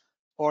here,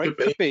 or it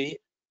could be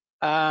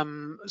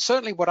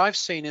certainly what I've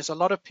seen is a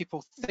lot of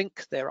people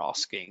think they're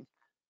asking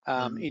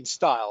in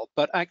style,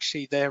 but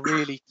actually they're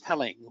really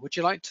telling. Would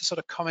you like to sort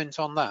of comment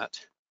on that?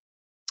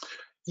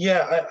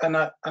 Yeah, and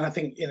I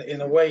think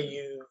in a way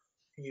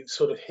you've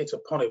sort of hit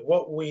upon it.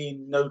 What we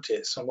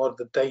notice and what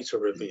the data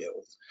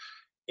reveals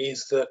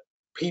is that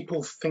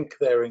people think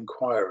they're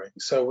inquiring.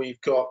 So we've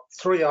got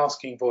 3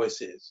 asking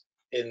voices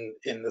in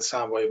the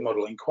SoundWave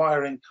model: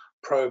 inquiring,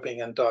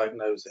 probing, and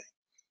diagnosing.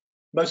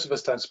 Most of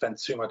us don't spend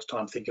too much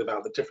time thinking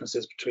about the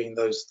differences between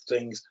those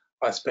things.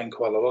 I spend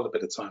quite a lot of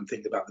bit of time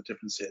thinking about the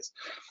differences.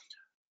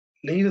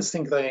 Leaders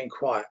think they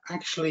inquire.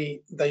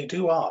 Actually, they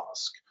do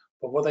ask,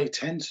 but what they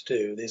tend to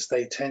do is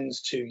they tend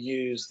to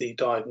use the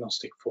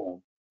diagnostic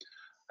form.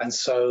 And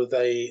so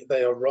they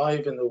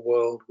arrive in the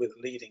world with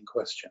leading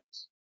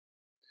questions.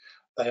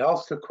 They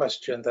ask a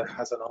question that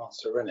has an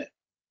answer in it,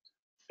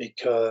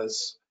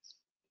 because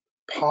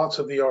part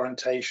of the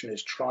orientation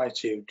is try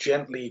to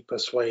gently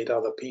persuade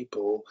other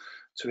people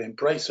to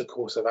embrace a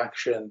course of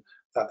action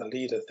that the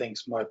leader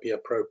thinks might be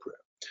appropriate.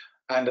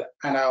 And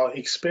our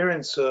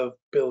experience of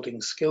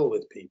building skill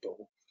with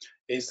people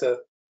is that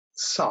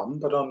some,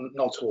 but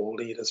not all,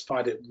 leaders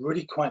find it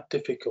really quite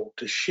difficult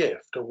to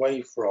shift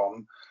away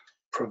from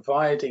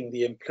providing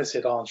the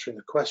implicit answer in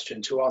the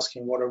question to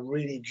asking what are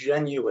really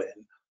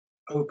genuine,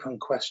 open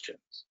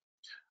questions.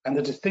 And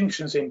the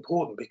distinction is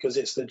important because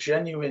it's the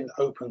genuine,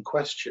 open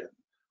question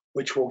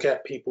which will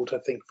get people to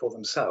think for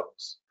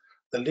themselves.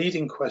 The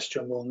leading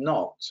question will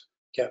not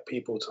get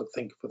people to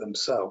think for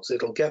themselves.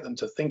 It'll get them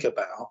to think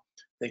about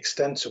the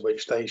extent to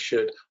which they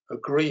should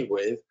agree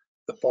with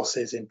the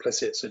boss's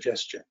implicit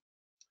suggestion.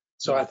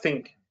 So I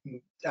think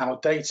our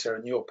data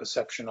and your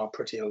perception are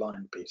pretty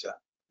aligned, Peter.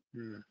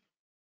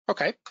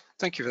 Okay,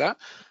 thank you for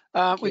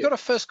that. We've got a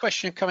first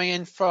question coming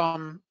in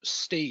from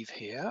Steve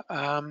here.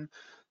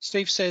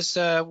 Steve says,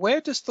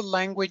 where does the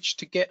language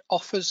to get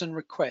offers and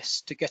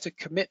requests to get a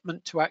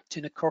commitment to act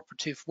in a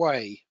cooperative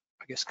way,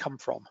 I guess, come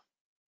from?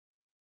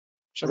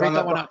 Shall I read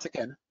that one out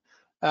again?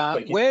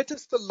 Where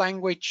does the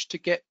language to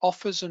get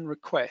offers and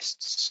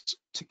requests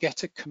to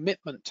get a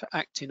commitment to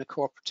act in a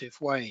cooperative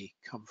way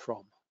come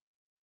from?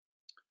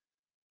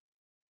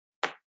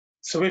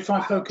 So if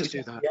I focus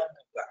on that,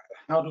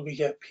 how do we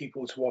get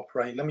people to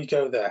operate? Let me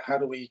go there. How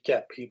do we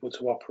get people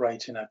to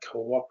operate in a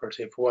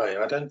cooperative way?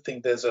 I don't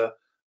think there's a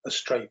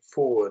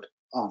straightforward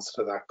answer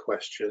to that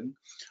question.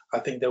 I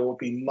think there will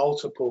be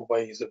multiple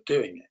ways of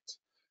doing it.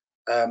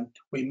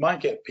 We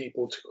might get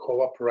people to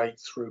cooperate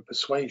through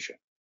persuasion.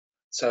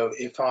 So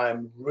if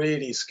I'm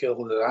really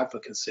skilled at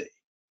advocacy,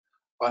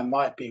 I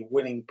might be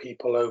winning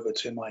people over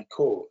to my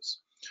cause.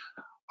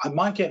 I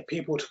might get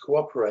people to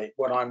cooperate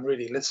when I'm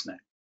really listening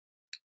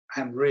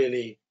and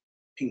really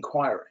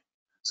inquiring.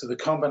 So the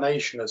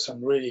combination of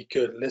some really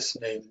good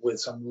listening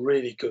with some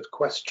really good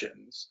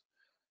questions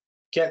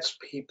gets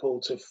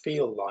people to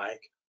feel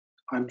like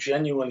I'm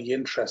genuinely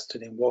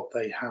interested in what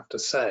they have to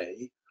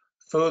say.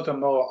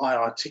 Furthermore, I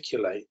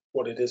articulate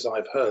what it is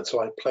I've heard.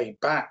 So I play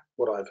back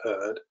what I've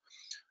heard.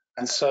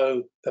 And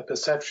so the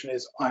perception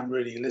is I'm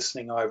really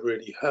listening, I've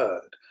really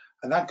heard.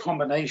 And that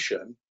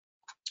combination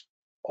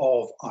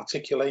of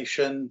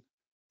articulation,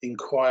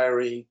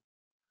 inquiry,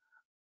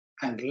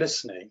 and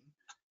listening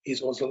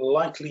is what's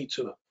likely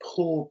to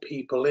pull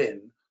people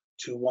in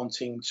to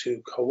wanting to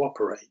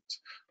cooperate.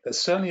 There's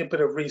certainly a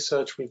bit of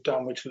research we've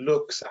done which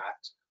looks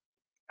at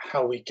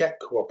how we get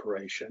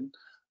cooperation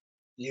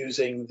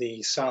using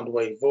the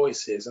SoundWave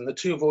voices. And the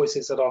 2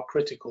 voices that are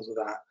critical to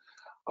that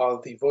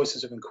are the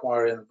voices of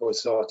inquiry and the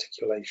voices of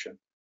articulation.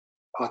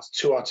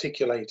 to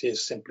articulate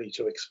is simply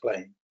to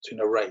explain, to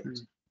narrate.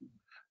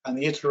 And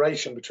the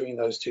iteration between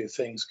those two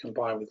things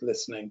combined with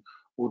listening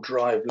will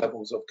drive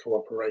levels of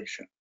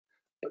cooperation.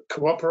 But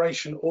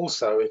cooperation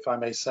also, if I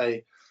may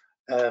say,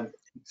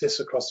 exists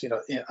across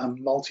a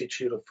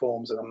multitude of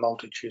forms and a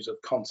multitude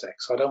of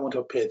contexts. So I don't want to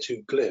appear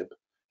too glib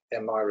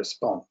in my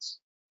response.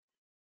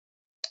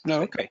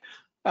 No, okay.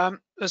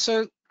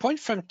 So point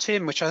from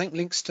Tim, which I think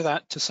links to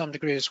that to some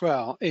degree as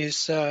well,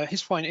 is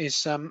his point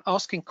is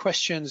asking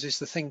questions is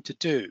the thing to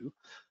do.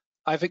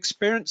 I've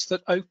experienced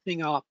that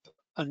opening up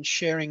and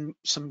sharing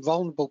some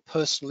vulnerable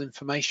personal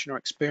information or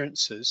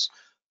experiences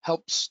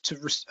helps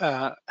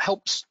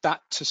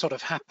that to sort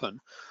of happen.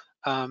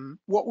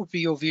 What would be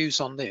your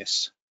views on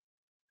this?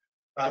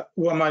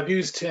 Well, my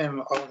views,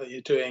 Tim, are that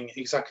you're doing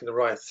exactly the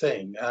right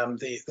thing.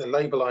 The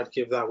label I'd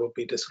give that would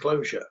be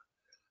disclosure.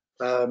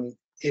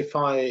 If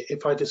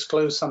I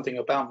disclose something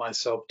about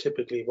myself,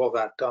 typically what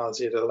that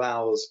does, it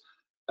allows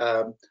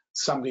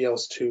somebody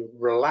else to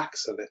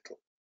relax a little.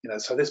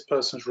 So this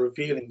person's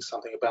revealing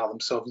something about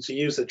themselves, and to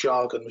use the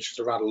jargon which is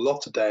around a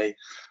lot today,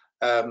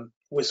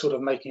 we're sort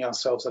of making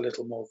ourselves a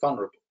little more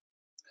vulnerable.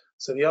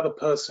 So the other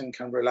person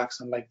can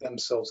relax and make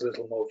themselves a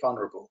little more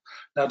vulnerable.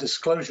 Now,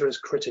 disclosure is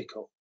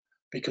critical,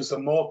 because the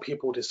more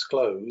people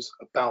disclose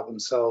about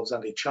themselves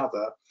and each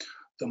other,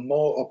 the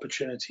more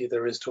opportunity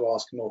there is to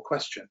ask more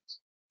questions.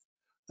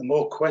 The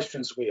more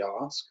questions we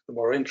ask, the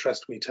more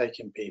interest we take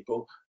in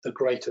people, the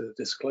greater the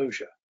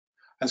disclosure.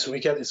 And so we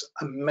get this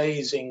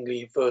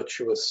amazingly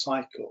virtuous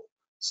cycle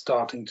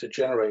starting to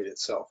generate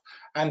itself.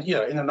 And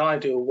in an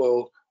ideal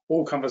world,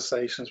 all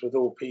conversations with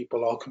all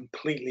people are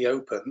completely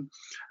open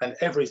and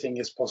everything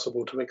is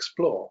possible to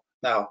explore.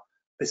 Now,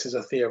 this is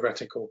a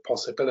theoretical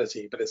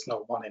possibility, but it's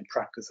not one in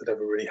practice that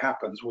ever really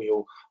happens. We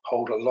all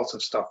hold a lot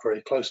of stuff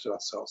very close to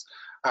ourselves.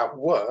 At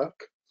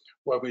work,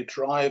 where we're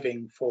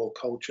driving for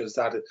cultures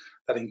that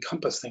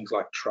encompass things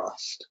like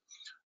trust,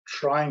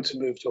 trying to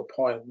move to a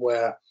point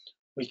where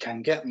we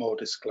can get more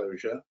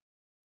disclosure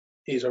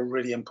is a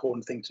really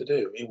important thing to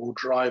do. It will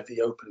drive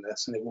the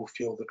openness and it will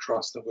fuel the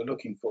trust that we're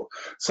looking for.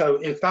 So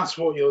if that's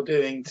what you're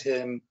doing,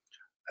 Tim,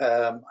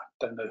 I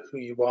don't know who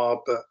you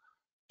are, but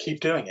keep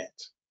doing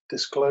it.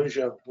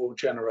 Disclosure will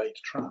generate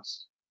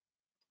trust.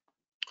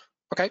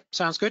 Okay,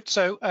 sounds good.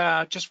 So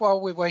just while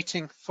we're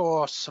waiting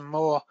for some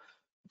more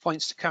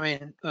points to come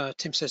in,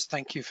 Tim says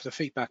thank you for the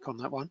feedback on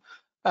that one.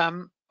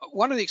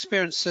 One of the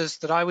experiences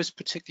that I was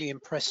particularly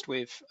impressed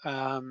with,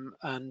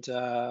 and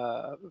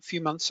a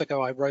few months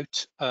ago I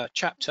wrote a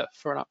chapter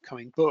for an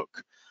upcoming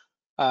book,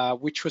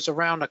 which was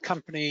around a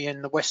company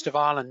in the west of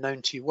Ireland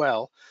known to you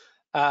well,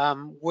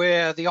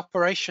 where the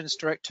operations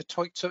director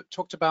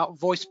talked about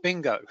voice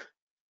bingo.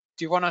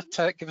 Do you want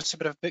to give us a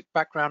bit of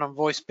background on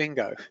voice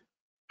bingo?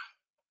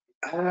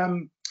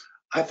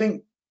 I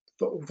think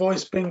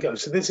voice bingo.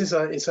 So this is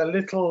it's a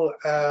little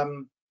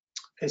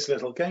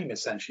game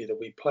essentially that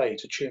we play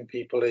to tune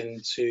people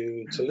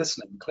into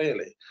listening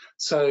clearly.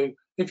 So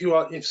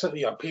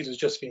if Peter's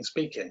just been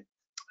speaking,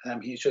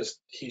 he's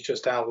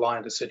just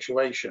outlined a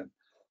situation.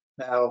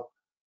 Now,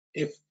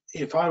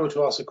 if I were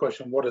to ask a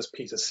question, what has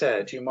Peter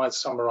said? You might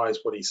summarize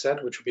what he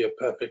said, which would be a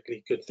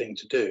perfectly good thing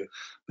to do.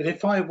 But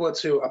if I were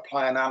to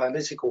apply an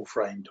analytical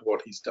frame to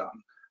what he's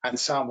done, and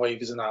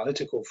SoundWave is an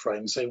analytical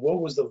frame, say,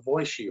 what was the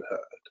voice you heard?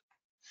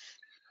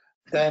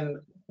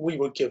 Then we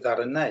would give that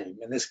a name.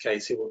 In this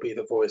case, it would be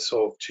the voice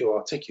of to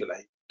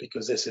articulate,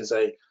 because this is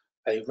a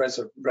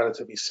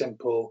relatively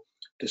simple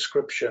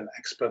description,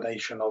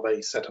 explanation of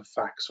a set of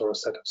facts or a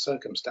set of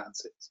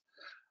circumstances.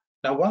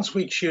 Now, once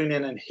we tune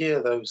in and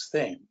hear those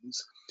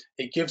things,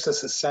 it gives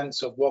us a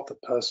sense of what the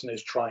person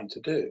is trying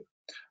to do.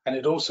 And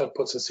it also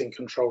puts us in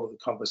control of the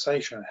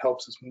conversation and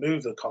helps us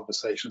move the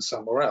conversation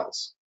somewhere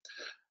else.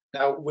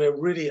 Now, we're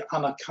really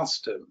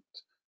unaccustomed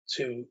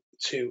to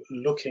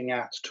looking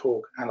at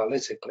talk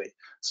analytically.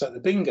 So the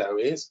bingo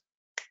is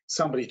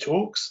somebody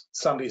talks,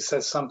 somebody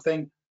says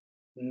something,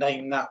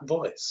 name that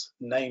voice,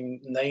 name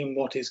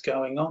what is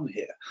going on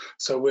here.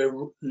 So we're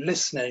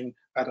listening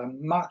at a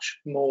much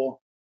more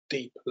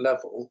deep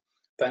level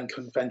than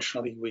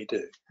conventionally we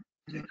do.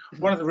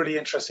 One of the really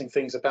interesting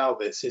things about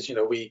this is,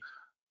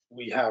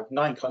 we have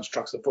 9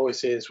 constructs of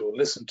voices, we'll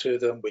listen to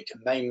them, we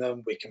can name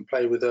them, we can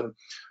play with them.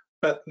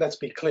 But let's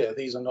be clear,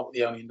 these are not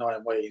the only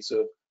 9 ways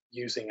of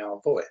using our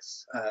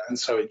voice. And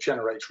so it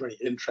generates really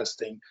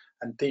interesting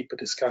and deeper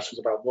discussions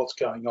about what's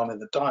going on in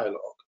the dialogue.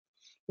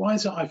 Why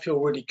is it I feel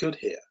really good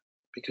here?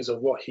 Because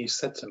of what he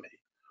said to me.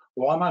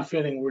 Why am I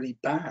feeling really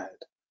bad?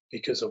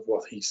 Because of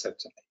what he said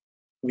to me.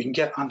 We can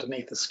get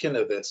underneath the skin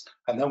of this,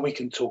 and then we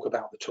can talk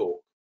about the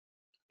talk.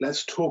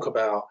 Let's talk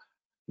about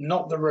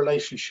not the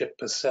relationship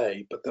per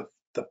se, but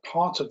the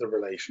part of the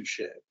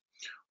relationship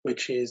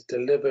which is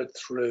delivered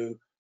through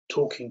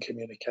talking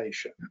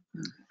communication.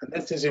 And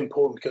this is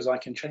important because I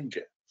can change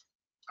it.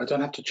 I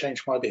don't have to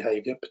change my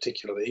behavior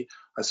particularly.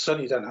 I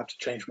certainly don't have to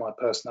change my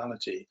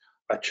personality.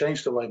 I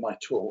change the way I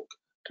talk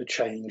to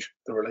change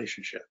the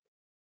relationship.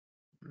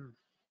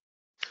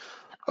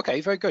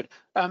 Okay, very good.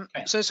 So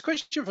there's a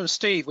question from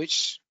Steve,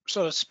 which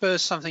sort of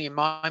spurs something in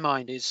my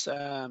mind is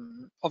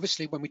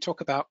obviously when we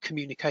talk about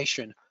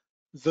communication,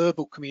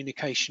 verbal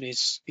communication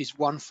is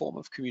one form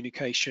of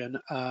communication.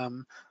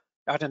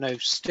 I don't know,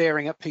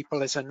 staring at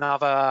people is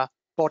another,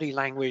 body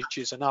language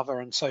is another,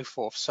 and so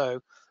forth.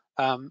 So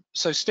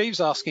so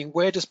Steve's asking,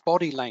 where does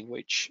body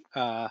language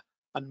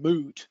and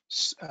mood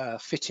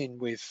fit in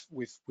with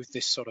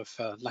this sort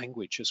of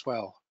language as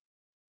well?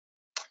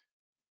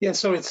 Yeah,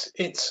 so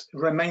it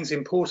remains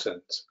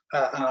important,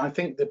 and I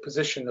think the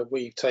position that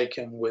we've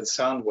taken with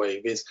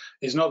SoundWave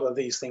is not that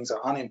these things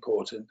are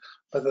unimportant,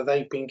 but that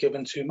they've been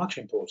given too much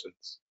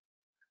importance.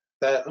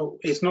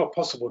 It's not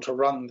possible to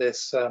run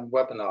this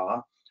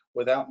webinar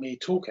without me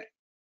talking.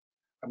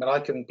 I mean,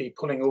 I can be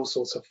pulling all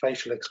sorts of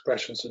facial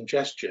expressions and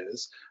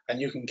gestures, and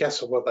you can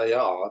guess what they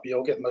are, but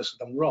you'll get most of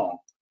them wrong.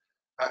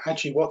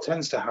 Actually, what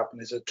tends to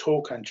happen is a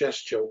talk and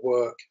gesture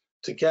work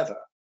together.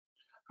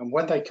 And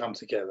when they come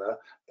together,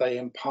 they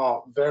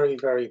impart very,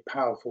 very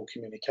powerful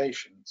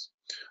communications.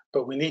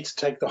 But we need to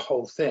take the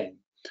whole thing.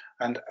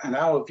 And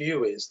our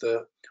view is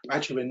that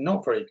actually we're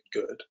not very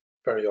good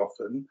very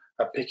often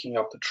at picking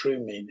up the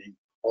true meaning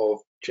of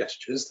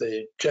gestures.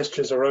 The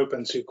gestures are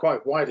open to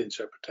quite wide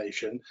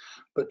interpretation,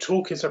 but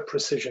talk is a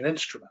precision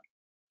instrument.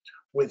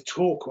 With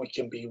talk, we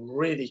can be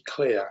really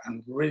clear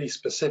and really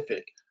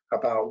specific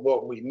about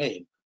what we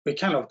mean. We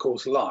can, of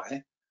course,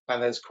 lie,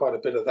 and there's quite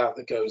a bit of that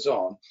goes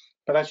on.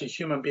 But actually,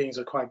 human beings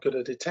are quite good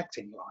at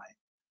detecting lying,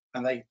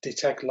 and they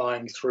detect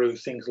lying through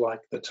things like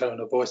the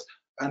tone of voice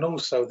and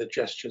also the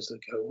gestures that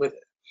go with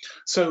it.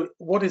 So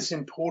what is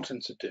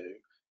important to do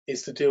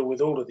is to deal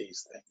with all of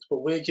these things, but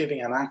we're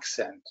giving an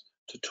accent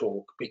to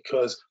talk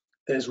because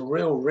there's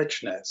real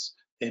richness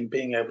in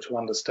being able to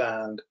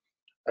understand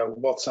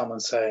what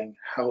someone's saying,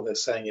 how they're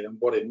saying it, and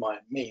what it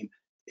might mean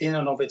in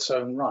and of its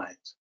own right.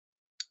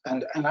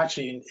 And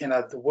actually, in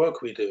the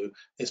work we do,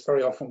 it's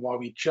very often why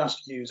we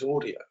just use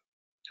audio.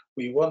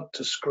 We want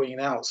to screen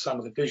out some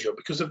of the visual,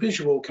 because the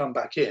visual will come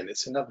back in,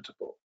 it's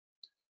inevitable.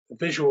 The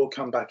visual will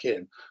come back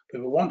in, but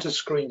we want to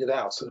screen it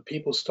out so that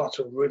people start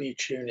to really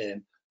tune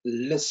in,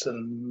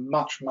 listen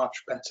much,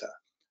 much better,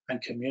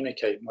 and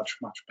communicate much,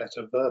 much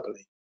better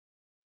verbally.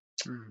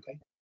 Okay.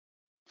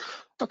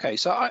 Okay,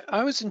 so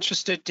I was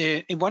interested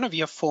in one of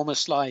your former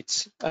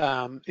slides.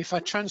 If I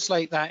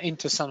translate that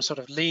into some sort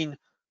of lean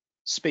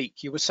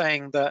speak, you were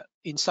saying that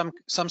in some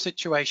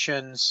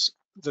situations,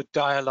 the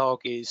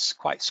dialogue is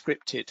quite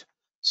scripted.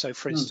 So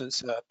for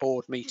instance, a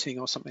board meeting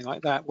or something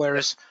like that,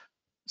 whereas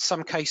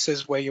some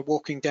cases where you're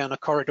walking down a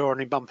corridor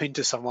and you bump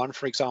into someone,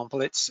 for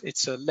example,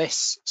 it's a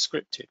less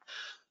scripted.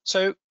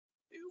 So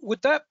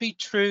would that be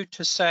true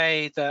to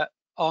say that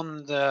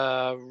on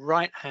the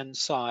right-hand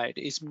side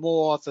is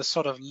more the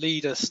sort of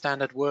leader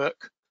standard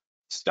work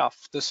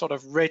stuff, the sort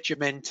of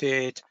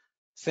regimented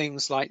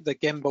things like the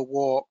Gemba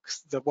walk,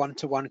 the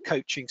one-to-one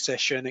coaching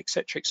session,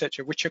 etc.,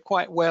 which are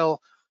quite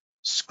well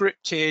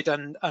scripted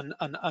and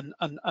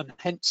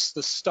hence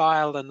the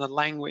style and the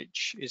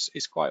language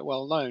is quite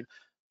well known.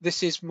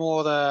 This is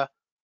more the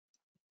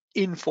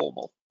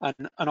informal,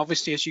 and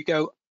obviously as you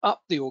go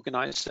up the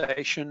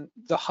organization,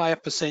 the higher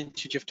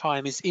percentage of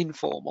time is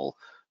informal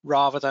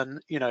rather than,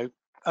 you know,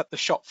 at the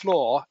shop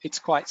floor, it's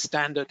quite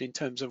standard in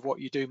terms of what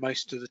you do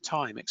most of the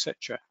time,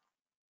 etc.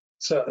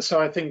 So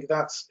I think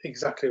that's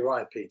exactly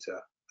right, Peter.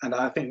 And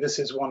I think this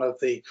is one of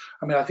the,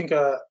 I mean, I think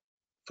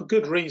for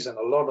good reason,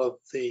 a lot of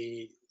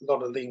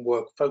lean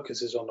work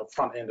focuses on the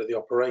front end of the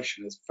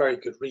operation. There's very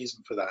good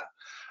reason for that.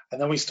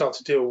 And then we start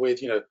to deal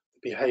with, you know,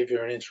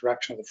 behavior and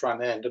interaction at the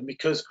front end. And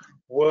because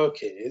work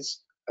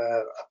is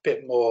a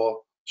bit more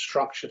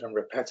structured and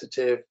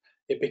repetitive,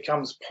 it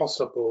becomes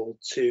possible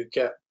to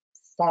get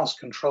fast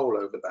control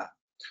over that.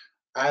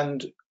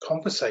 And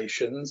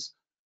conversations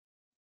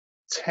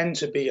tend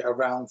to be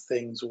around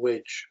things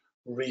which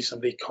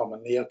reasonably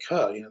commonly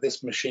occur. You know,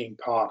 this machine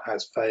part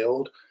has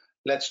failed.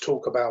 Let's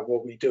talk about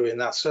what we do in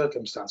that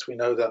circumstance. We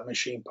know that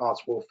machine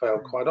parts will fail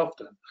quite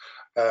often.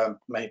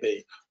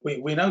 Maybe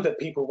we know that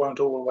people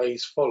won't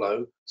always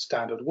follow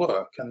standard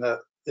work, and that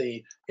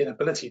the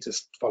inability to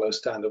follow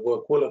standard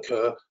work will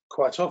occur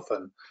quite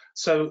often.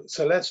 So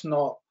let's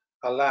not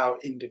allow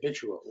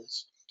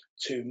individuals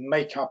to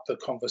make up the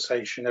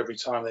conversation every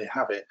time they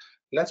have it.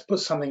 Let's put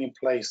something in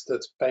place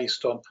that's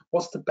based on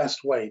what's the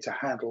best way to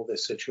handle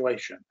this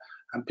situation.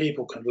 And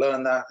people can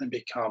learn that, and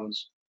it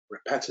becomes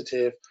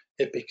repetitive,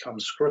 it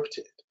becomes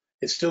scripted.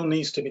 It still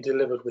needs to be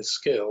delivered with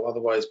skill,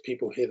 otherwise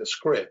people hear the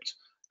script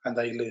and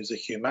they lose the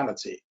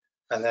humanity,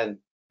 and then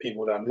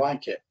people don't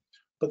like it.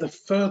 But the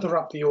further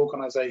up the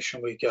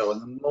organization we go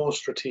and the more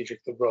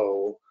strategic the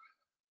role,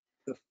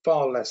 the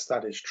far less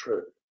that is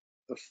true.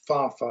 The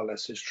far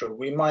less is true.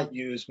 We might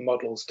use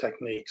models,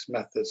 techniques,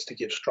 methods to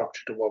give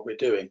structure to what we're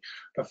doing,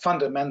 but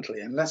fundamentally,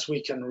 unless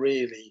we can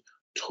really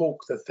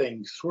talk the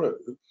thing through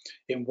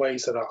in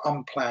ways that are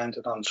unplanned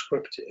and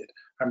unscripted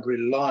and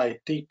rely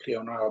deeply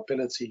on our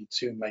ability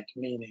to make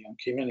meaning and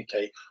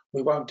communicate,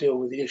 we won't deal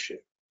with the issue.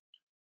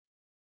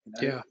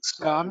 You know?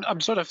 Yeah,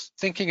 I'm sort of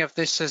thinking of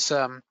this as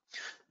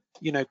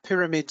you know,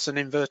 pyramids and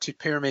inverted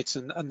pyramids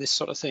and this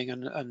sort of thing.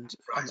 And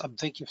Right. I'm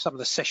thinking of some of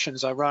the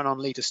sessions I run on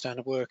leader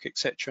standard work,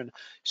 etc. And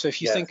so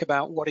if you Yeah. think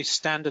about what is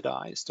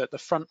standardized at the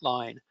front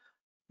line,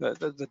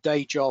 the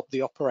day job,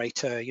 the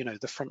operator, you know,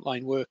 the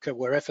frontline worker,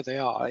 wherever they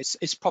are,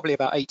 it's probably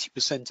about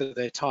 80% of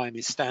their time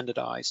is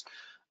standardized.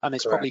 And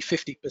it's Correct. probably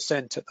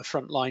 50% at the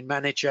frontline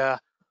manager,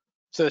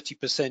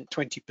 30%,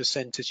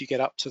 20% as you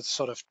get up to the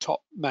sort of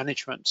top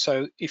management.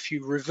 So if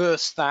you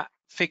reverse that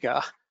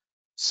figure,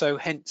 so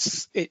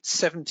hence it's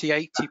 70,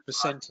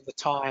 80% of the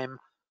time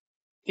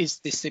is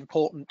this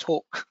important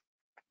talk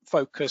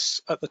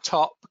focus at the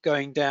top,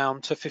 going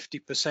down to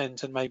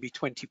 50% and maybe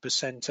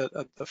 20%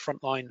 at the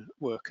frontline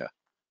worker.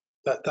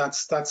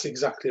 That's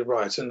exactly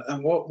right.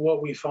 And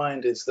what we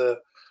find is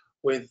that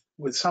with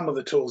some of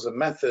the tools and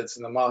methods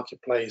in the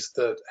marketplace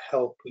that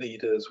help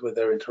leaders with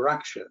their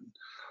interaction,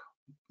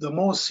 the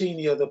more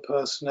senior the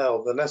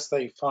personnel, the less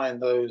they find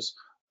those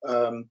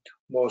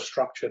more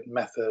structured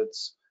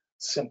methods,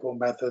 simple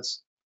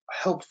methods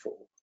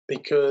helpful,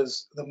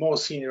 because the more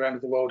senior end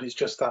of the world is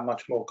just that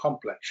much more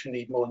complex. You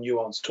need more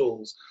nuanced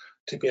tools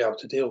to be able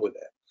to deal with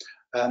it.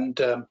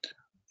 And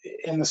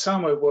in the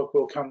SoundWave work,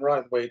 we'll come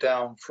right the way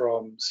down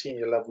from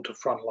senior level to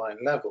frontline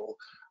level.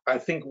 I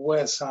think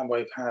where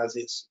SoundWave has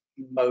its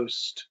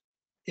most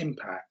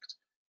impact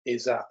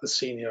is at the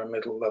senior and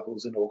middle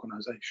levels in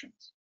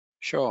organizations.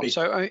 Sure.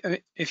 So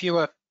if you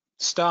were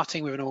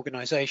starting with an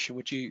organization,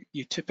 would you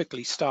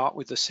typically start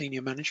with the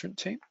senior management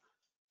team?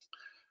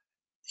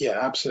 Yeah,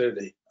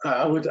 absolutely.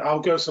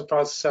 I'll go so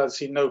far as to say I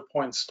see no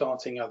point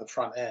starting at the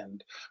front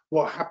end.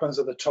 What happens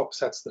at the top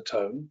sets the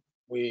tone.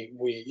 We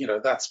you know,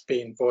 that's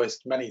been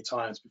voiced many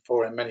times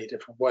before in many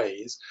different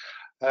ways.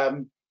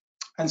 And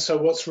so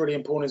what's really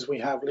important is we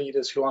have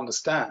leaders who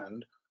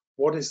understand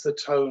what is the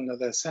tone that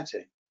they're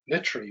setting.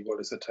 Literally, what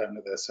is the tone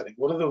that they're setting?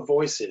 What are the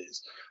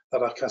voices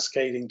that are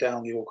cascading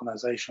down the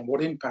organization?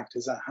 What impact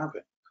is that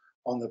having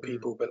on the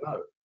people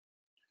below?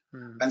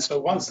 And so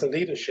once the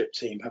leadership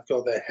team have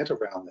got their head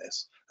around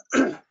this,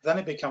 then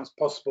it becomes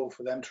possible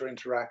for them to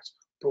interact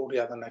broadly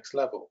at the next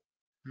level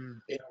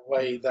in a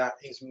way that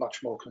is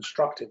much more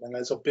constructive. And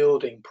there's a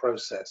building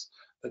process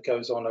that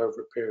goes on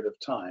over a period of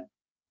time.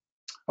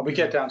 And we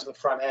get down to the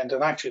front end,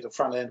 and actually the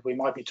front end, we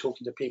might be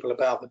talking to people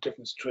about the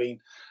difference between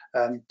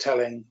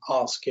telling,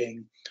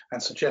 asking,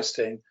 and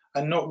suggesting,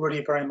 and not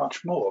really very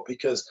much more,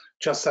 because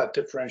just that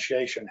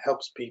differentiation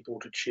helps people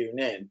to tune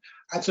in,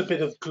 adds a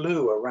bit of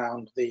glue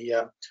around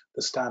the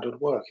standard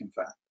work, in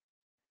fact.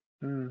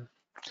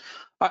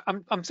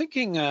 I'm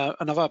thinking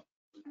another.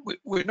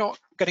 We're not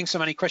getting so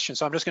many questions,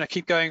 so I'm just going to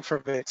keep going for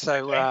a bit.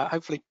 So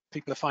hopefully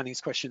people are finding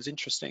these questions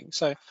interesting.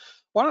 So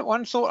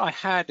one thought I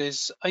had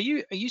is, are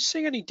you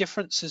seeing any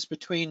differences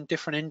between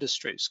different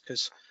industries?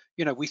 Because,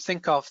 you know, we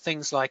think of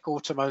things like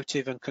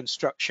automotive and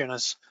construction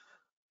as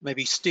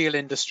maybe steel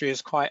industry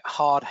as quite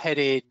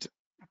hard-headed,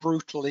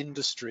 brutal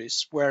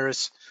industries,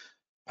 whereas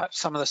perhaps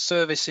some of the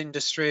service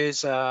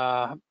industries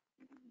are,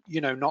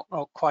 you know, not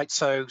quite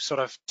so sort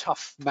of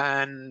tough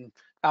man,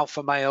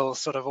 alpha male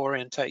sort of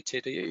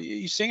orientated. Are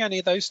you seeing any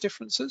of those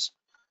differences?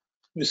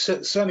 We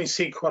certainly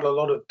see quite a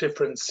lot of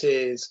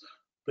differences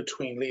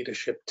between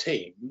leadership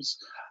teams.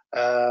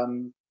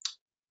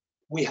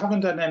 We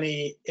haven't done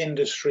any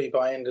industry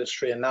by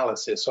industry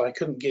analysis, so I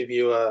couldn't give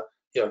you a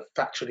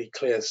factually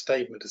clear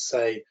statement to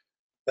say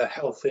the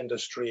health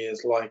industry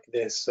is like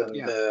this and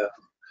the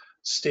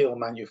steel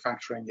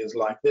manufacturing is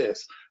like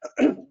this.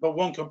 But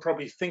one can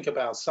probably think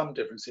about some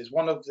differences.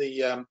 One of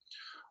the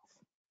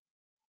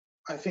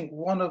I think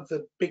one of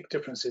the big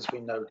differences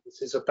we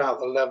notice is about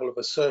the level of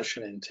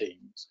assertion in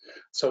teams.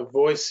 So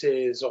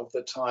voices of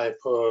the type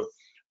of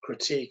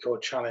critique or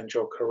challenge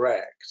or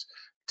correct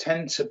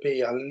tend to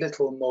be a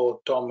little more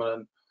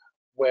dominant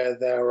where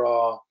there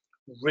are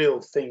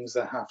real things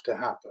that have to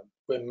happen.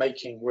 We're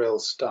making real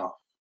stuff.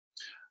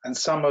 And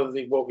some of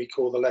the what we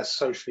call the less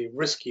socially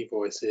risky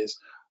voices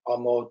are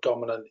more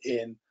dominant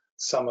in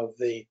some of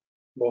the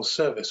more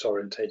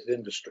service-orientated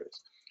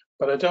industries.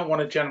 But I don't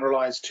want to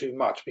generalize too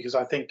much, because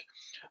I think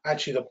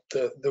actually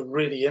the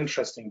really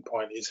interesting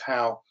point is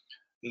how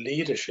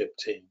leadership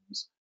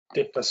teams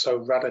differ so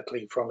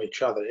radically from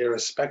each other,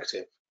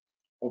 irrespective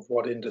of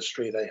what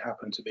industry they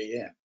happen to be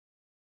in.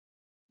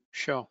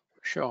 Sure.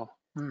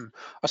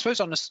 I suppose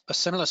on a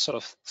similar sort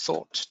of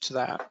thought to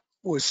that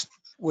was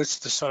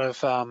the sort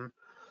of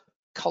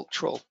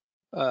cultural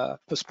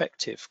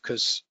perspective,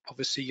 because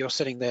obviously you're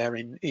sitting there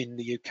in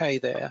the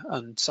UK there,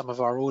 and some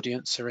of our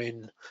audience are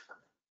in,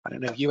 I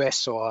don't know,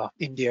 US or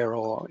India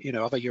or, you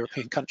know, other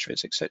European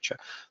countries, etc.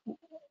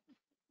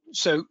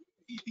 So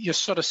you're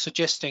sort of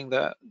suggesting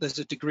that there's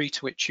a degree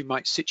to which you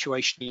might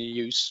situationally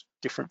use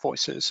different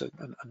voices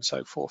and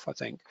so forth, I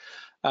think,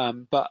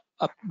 but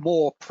a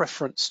more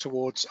preference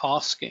towards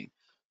asking.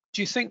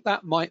 Do you think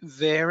that might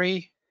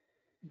vary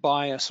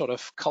by a sort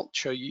of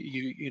culture?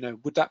 You know,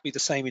 would that be the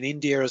same in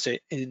India as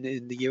it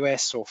in the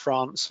US or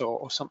France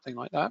or something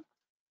like that?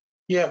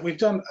 Yeah, we've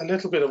done a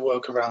little bit of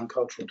work around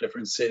cultural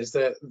differences.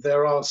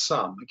 There are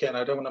some. Again,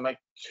 I don't want to make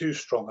too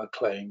strong a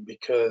claim,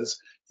 because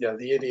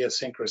the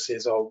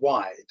idiosyncrasies are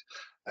wide.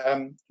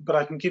 But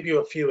I can give you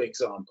a few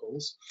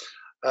examples.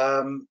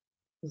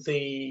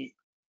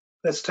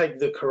 Let's take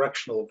the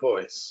correctional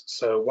voice.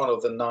 So one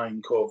of the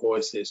 9 core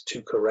voices,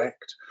 to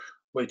correct,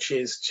 which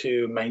is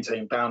to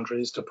maintain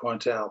boundaries, to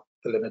point out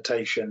the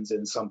limitations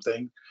in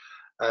something.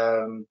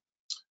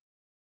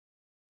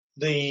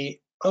 The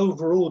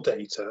overall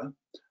data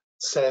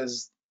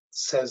says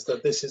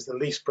that this is the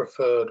least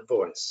preferred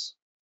voice.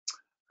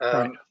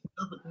 Right.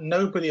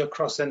 Nobody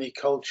across any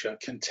culture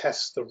can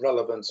test the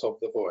relevance of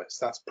the voice.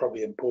 That's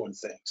probably an important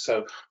thing.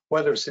 So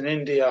whether it's in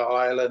India,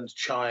 Ireland,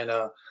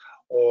 China,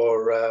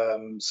 or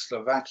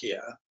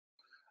Slovakia,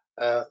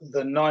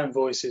 the 9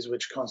 voices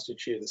which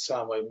constitute the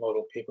SoundWave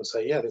model, people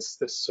say, yeah, this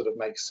sort of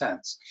makes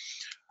sense.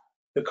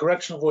 The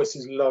correctional voice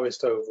is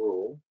lowest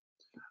overall,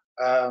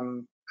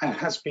 and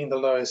has been the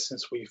lowest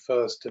since we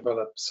first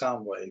developed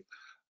SoundWave.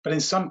 But in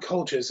some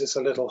cultures, it's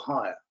a little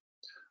higher.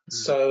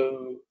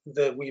 So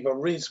we've a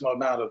reasonable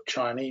amount of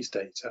Chinese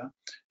data.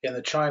 In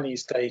the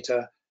Chinese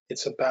data,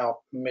 it's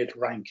about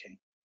mid-ranking.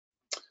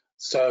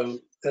 So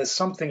there's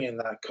something in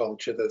that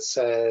culture that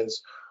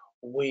says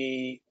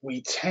we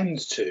tend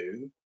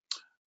to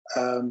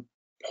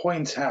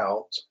point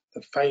out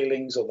the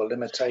failings or the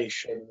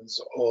limitations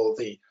or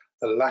the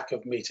lack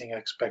of meeting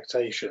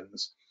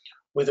expectations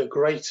with a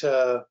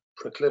greater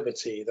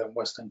proclivity than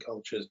Western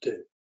cultures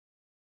do.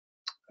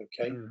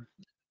 Okay.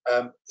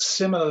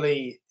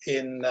 Similarly,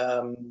 in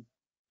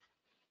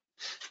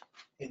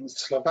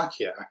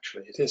Slovakia,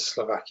 actually, it is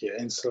Slovakia.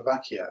 In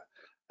Slovakia,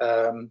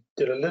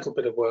 did a little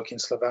bit of work in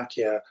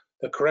Slovakia.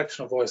 The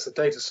correctional voice, the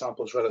data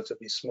sample is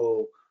relatively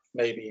small,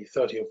 maybe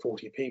 30 or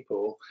 40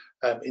 people.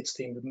 It's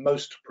the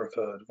most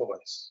preferred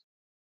voice.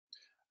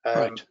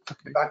 Right.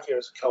 Okay. Slovakia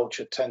as a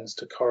culture tends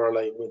to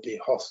correlate with the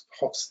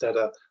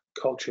Hofstede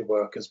culture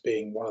work as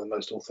being one of the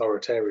most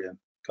authoritarian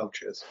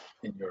cultures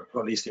in Europe,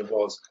 or at least it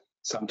was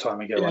some time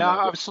ago. Yeah,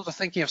 I was sort of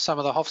thinking of some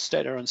of the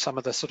Hofstede and some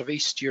of the sort of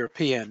East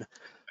European,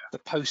 the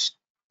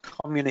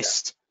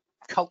post-communist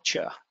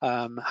culture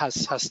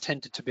has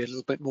tended to be a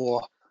little bit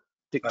more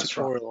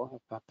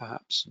dictatorial,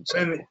 perhaps. And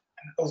so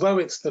although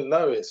it's the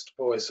lowest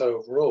voice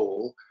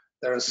overall,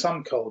 there are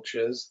some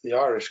cultures, the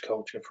Irish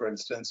culture, for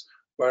instance,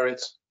 where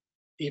it's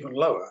even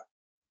lower.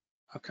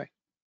 Okay.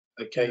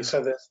 Okay, yeah.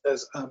 So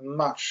there's a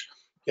much,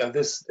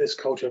 this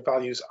culture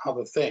values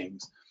other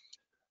things.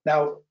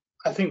 Now,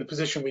 I think the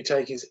position we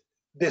take is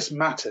this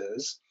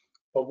matters,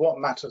 but what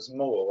matters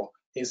more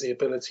is the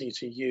ability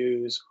to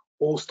use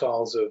all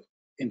styles of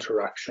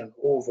interaction,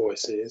 all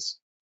voices,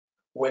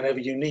 whenever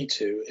you need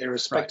to,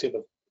 irrespective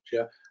of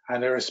culture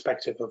and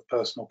irrespective of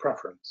personal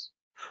preference.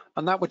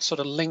 And that would sort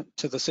of link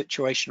to the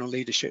situational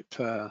leadership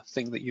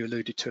thing that you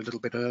alluded to a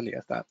little bit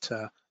earlier,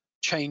 that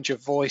change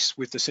of voice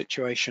with the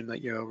situation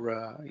that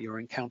you're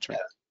encountering.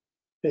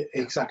 Yeah,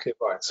 exactly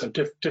right. So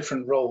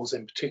different roles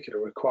in particular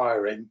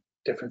requiring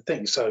different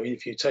things. So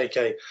if you take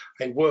a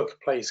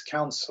workplace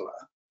counsellor,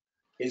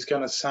 is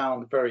going to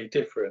sound very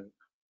different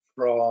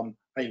from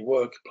a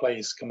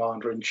workplace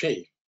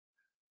commander-in-chief.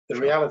 The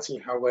reality,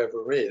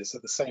 however, is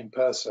that the same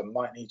person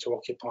might need to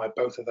occupy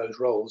both of those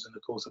roles in the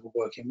course of a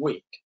working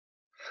week.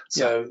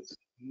 So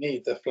you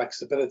need the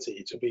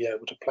flexibility to be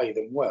able to play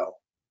them well.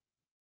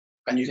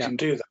 And you can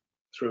do that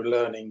through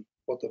learning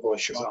what the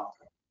voices are.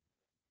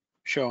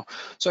 Sure.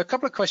 So a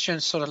couple of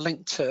questions sort of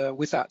linked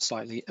with that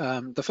slightly.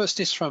 The first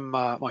is from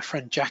my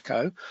friend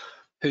Jacko,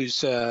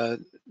 who's a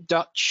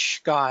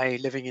Dutch guy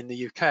living in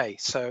the UK.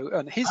 So,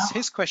 and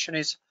his question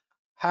is,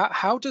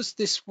 how does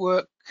this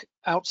work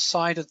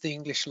outside of the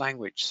English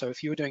language? So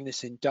if you were doing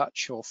this in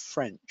Dutch or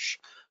French,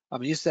 I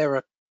mean, is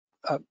there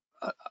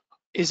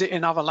is it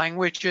in other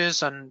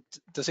languages, and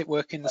does it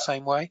work in the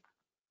same way?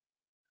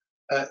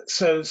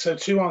 So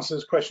to answer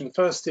this question, the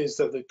first is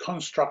that the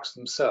constructs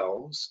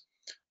themselves,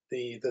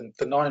 the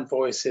 9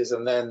 voices,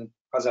 and then,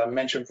 as I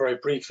mentioned very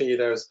briefly,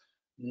 there's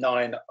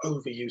 9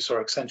 overuse or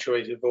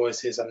accentuated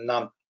voices and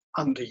none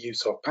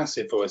underuse or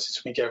passive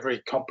voices. We get very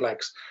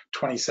complex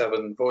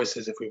 27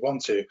 voices if we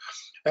want to.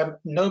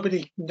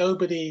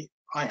 Nobody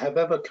I have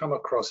ever come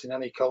across in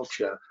any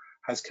culture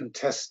has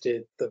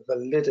contested the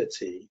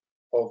validity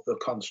of the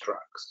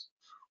constructs.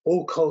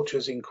 All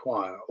cultures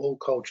inquire, all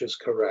cultures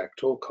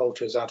correct, all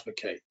cultures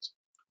advocate,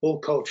 all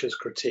cultures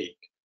critique.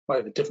 I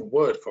have a different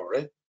word for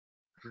it.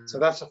 So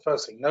that's the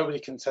first thing. Nobody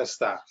contests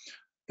that.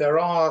 There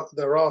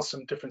are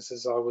some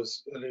differences I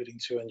was alluding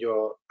to in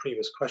your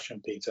previous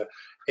question, Peter.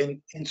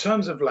 In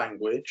terms of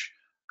language,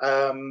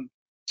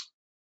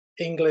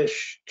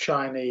 English,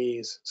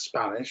 Chinese,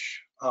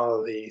 Spanish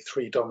are the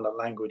 3 dominant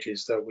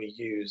languages that we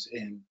use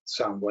in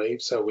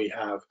SoundWave. So we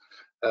have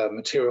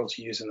material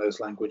to use in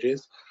those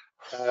languages.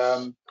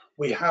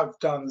 We have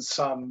done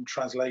some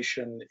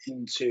translation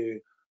into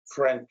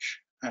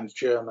French and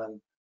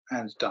German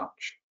and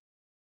Dutch.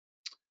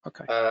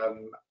 Okay.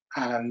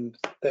 And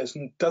there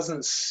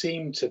doesn't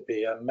seem to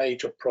be a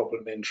major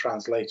problem in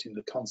translating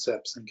the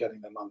concepts and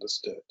getting them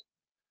understood.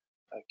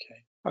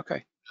 Okay.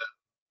 Okay.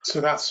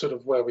 So that's sort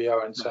of where we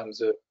are in terms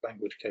of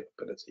language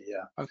capability.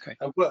 Yeah. Okay.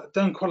 I've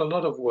done quite a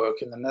lot of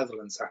work in the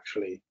Netherlands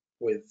actually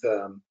with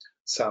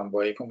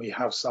SoundWave, and we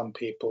have some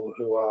people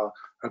who are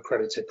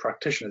accredited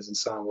practitioners in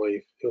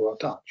SoundWave who are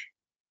Dutch.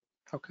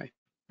 Okay,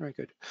 very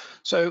good.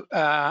 So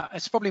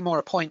it's probably more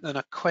a point than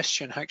a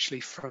question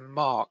actually from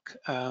Mark.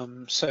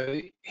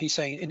 So he's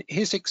saying in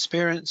his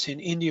experience in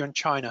India and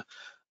China,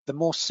 the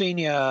more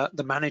senior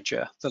the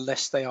manager, the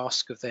less they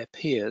ask of their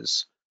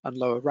peers and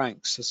lower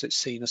ranks, as it's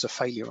seen as a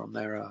failure on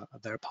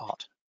their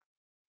part.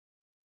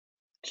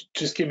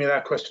 Just give me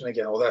that question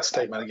again, or that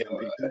statement again,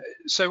 Peter.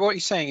 So what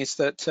he's saying is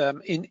that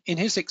in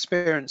his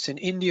experience in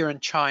India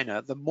and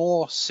China, the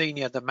more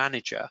senior the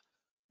manager,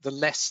 the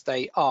less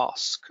they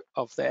ask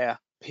of their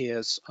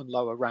peers and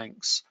lower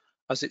ranks,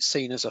 as it's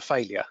seen as a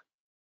failure.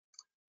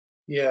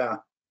 Yeah.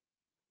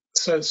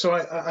 So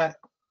I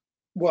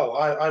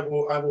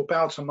will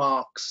bow to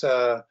Mark's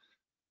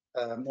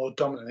more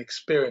dominant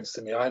experience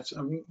than me. I have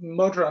a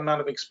moderate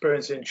amount of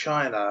experience in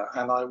China,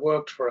 and I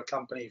worked for a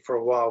company for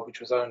a while which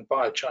was owned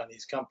by a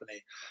Chinese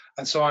company,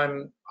 and so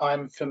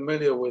I'm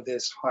familiar with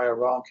this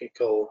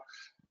hierarchical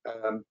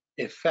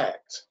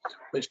effect,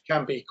 which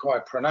can be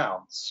quite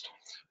pronounced.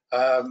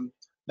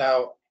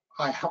 Now,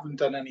 I haven't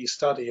done any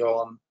study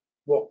on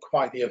what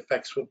quite the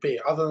effects would be,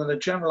 other than a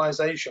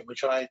generalization,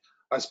 which I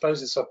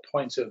suppose is a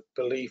point of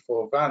belief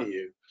or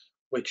value,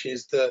 which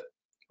is that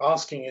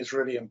asking is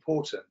really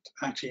important.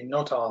 Actually,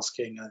 not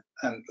asking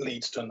and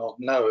leads to not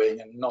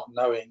knowing, and not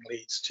knowing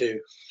leads to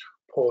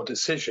poor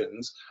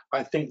decisions.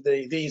 I think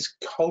these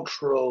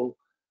cultural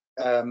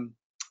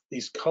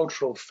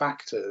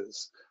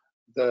factors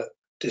that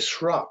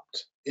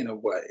disrupt, in a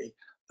way,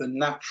 the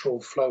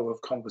natural flow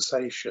of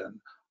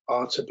conversation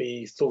are to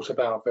be thought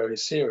about very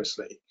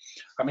seriously.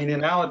 I mean,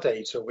 in our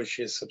data, which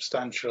is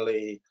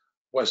substantially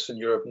Western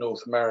Europe,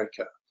 North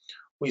America,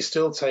 we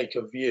still take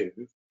a view,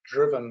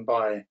 driven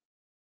by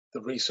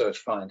the research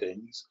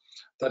findings,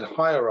 that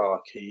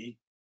hierarchy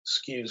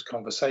skews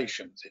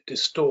conversations. It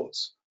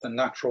distorts the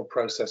natural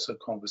process of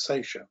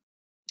conversation.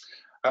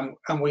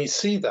 And we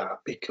see that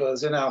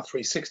because in our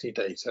 360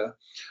 data,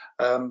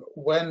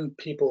 when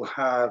people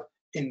have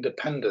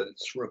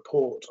independents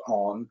report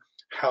on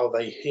how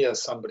they hear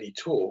somebody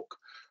talk,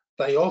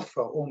 they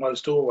offer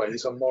almost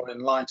always a more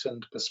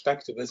enlightened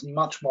perspective. There's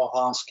much more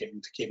asking,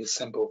 to keep it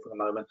simple for the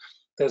moment,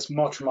 there's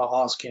much more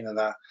asking in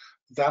that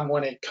than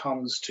when it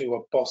comes to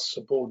a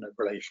boss-subordinate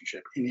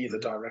relationship in either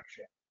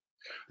direction.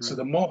 So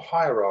the more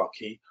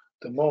hierarchy,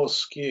 the more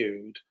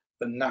skewed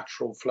the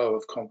natural flow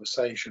of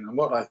conversation. And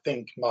what I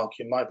think, Mark,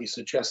 you might be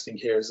suggesting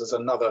here is there's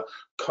another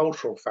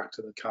cultural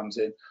factor that comes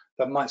in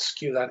that might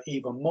skew that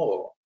even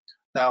more.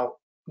 Now,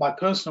 my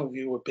personal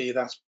view would be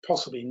that's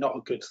possibly not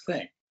a good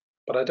thing,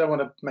 but I don't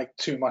want to make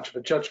too much of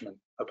a judgment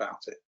about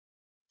it.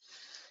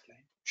 Okay.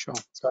 Sure.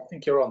 So I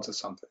think you're onto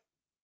something.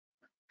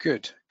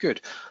 Good,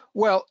 good.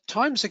 Well,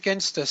 time's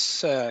against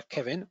us,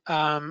 Kevin.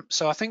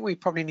 So I think we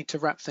probably need to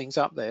wrap things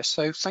up there.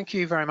 So thank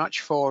you very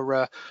much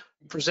for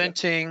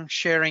presenting,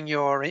 sharing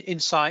your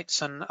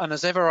insights, and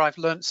as ever, I've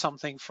learned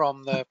something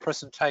from the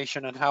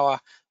presentation and how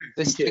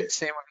this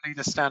fits in with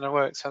Leader Standard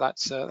work. So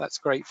that's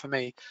great for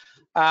me.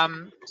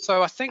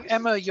 So I think,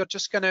 Emma, you're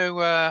just going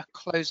to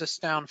close us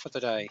down for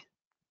the day.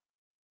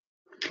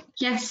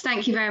 Yes,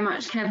 thank you very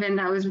much, Kevin.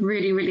 That was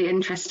really, really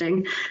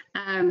interesting.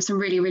 Some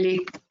really,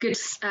 really good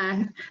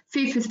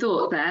food for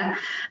thought there.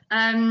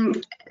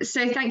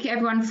 So thank you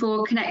everyone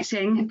for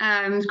connecting.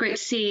 It's great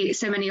to see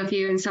so many of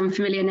you and some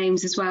familiar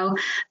names as well.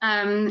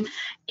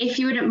 If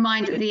you wouldn't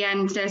mind, at the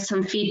end, there's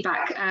some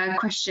feedback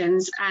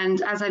questions.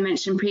 And as I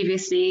mentioned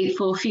previously,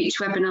 for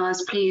future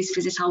webinars, please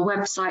visit our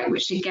website,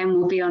 which again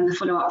will be on the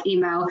follow-up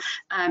email.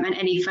 And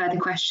any further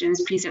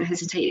questions, please don't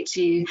hesitate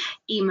to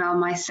email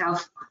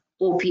myself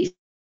or Peter.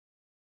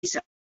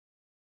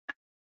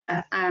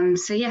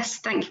 So yes,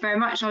 thank you very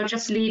much. I'll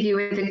just leave you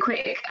with a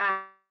quick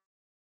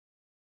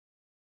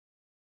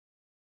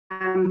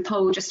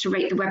poll just to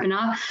rate the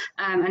webinar,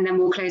 and then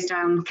we'll close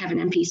down, Kevin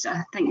and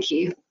Peter. Thank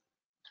you.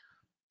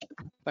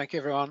 Thank you,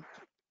 everyone.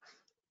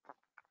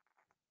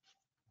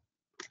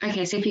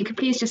 Okay, so if you could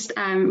please just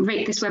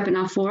rate this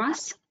webinar for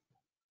us.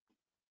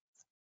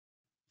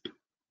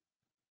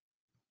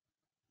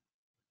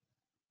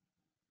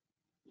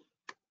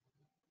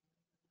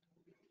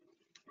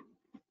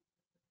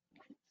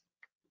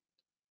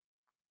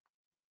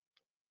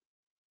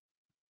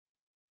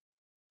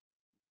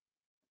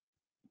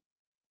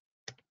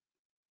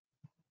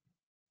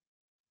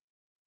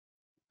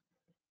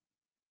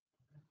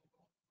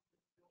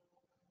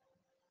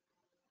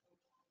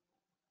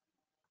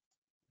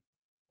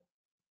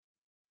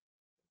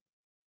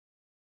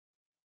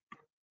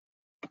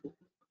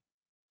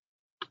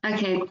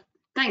 Okay,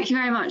 thank you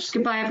very much.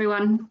 Goodbye,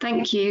 everyone.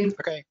 Thank you.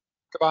 Okay,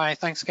 goodbye.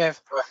 Thanks, Kev.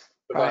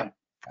 Bye.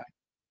 Bye.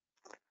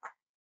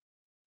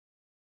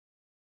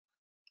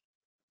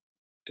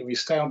 Do we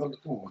stay on the?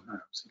 Oh no.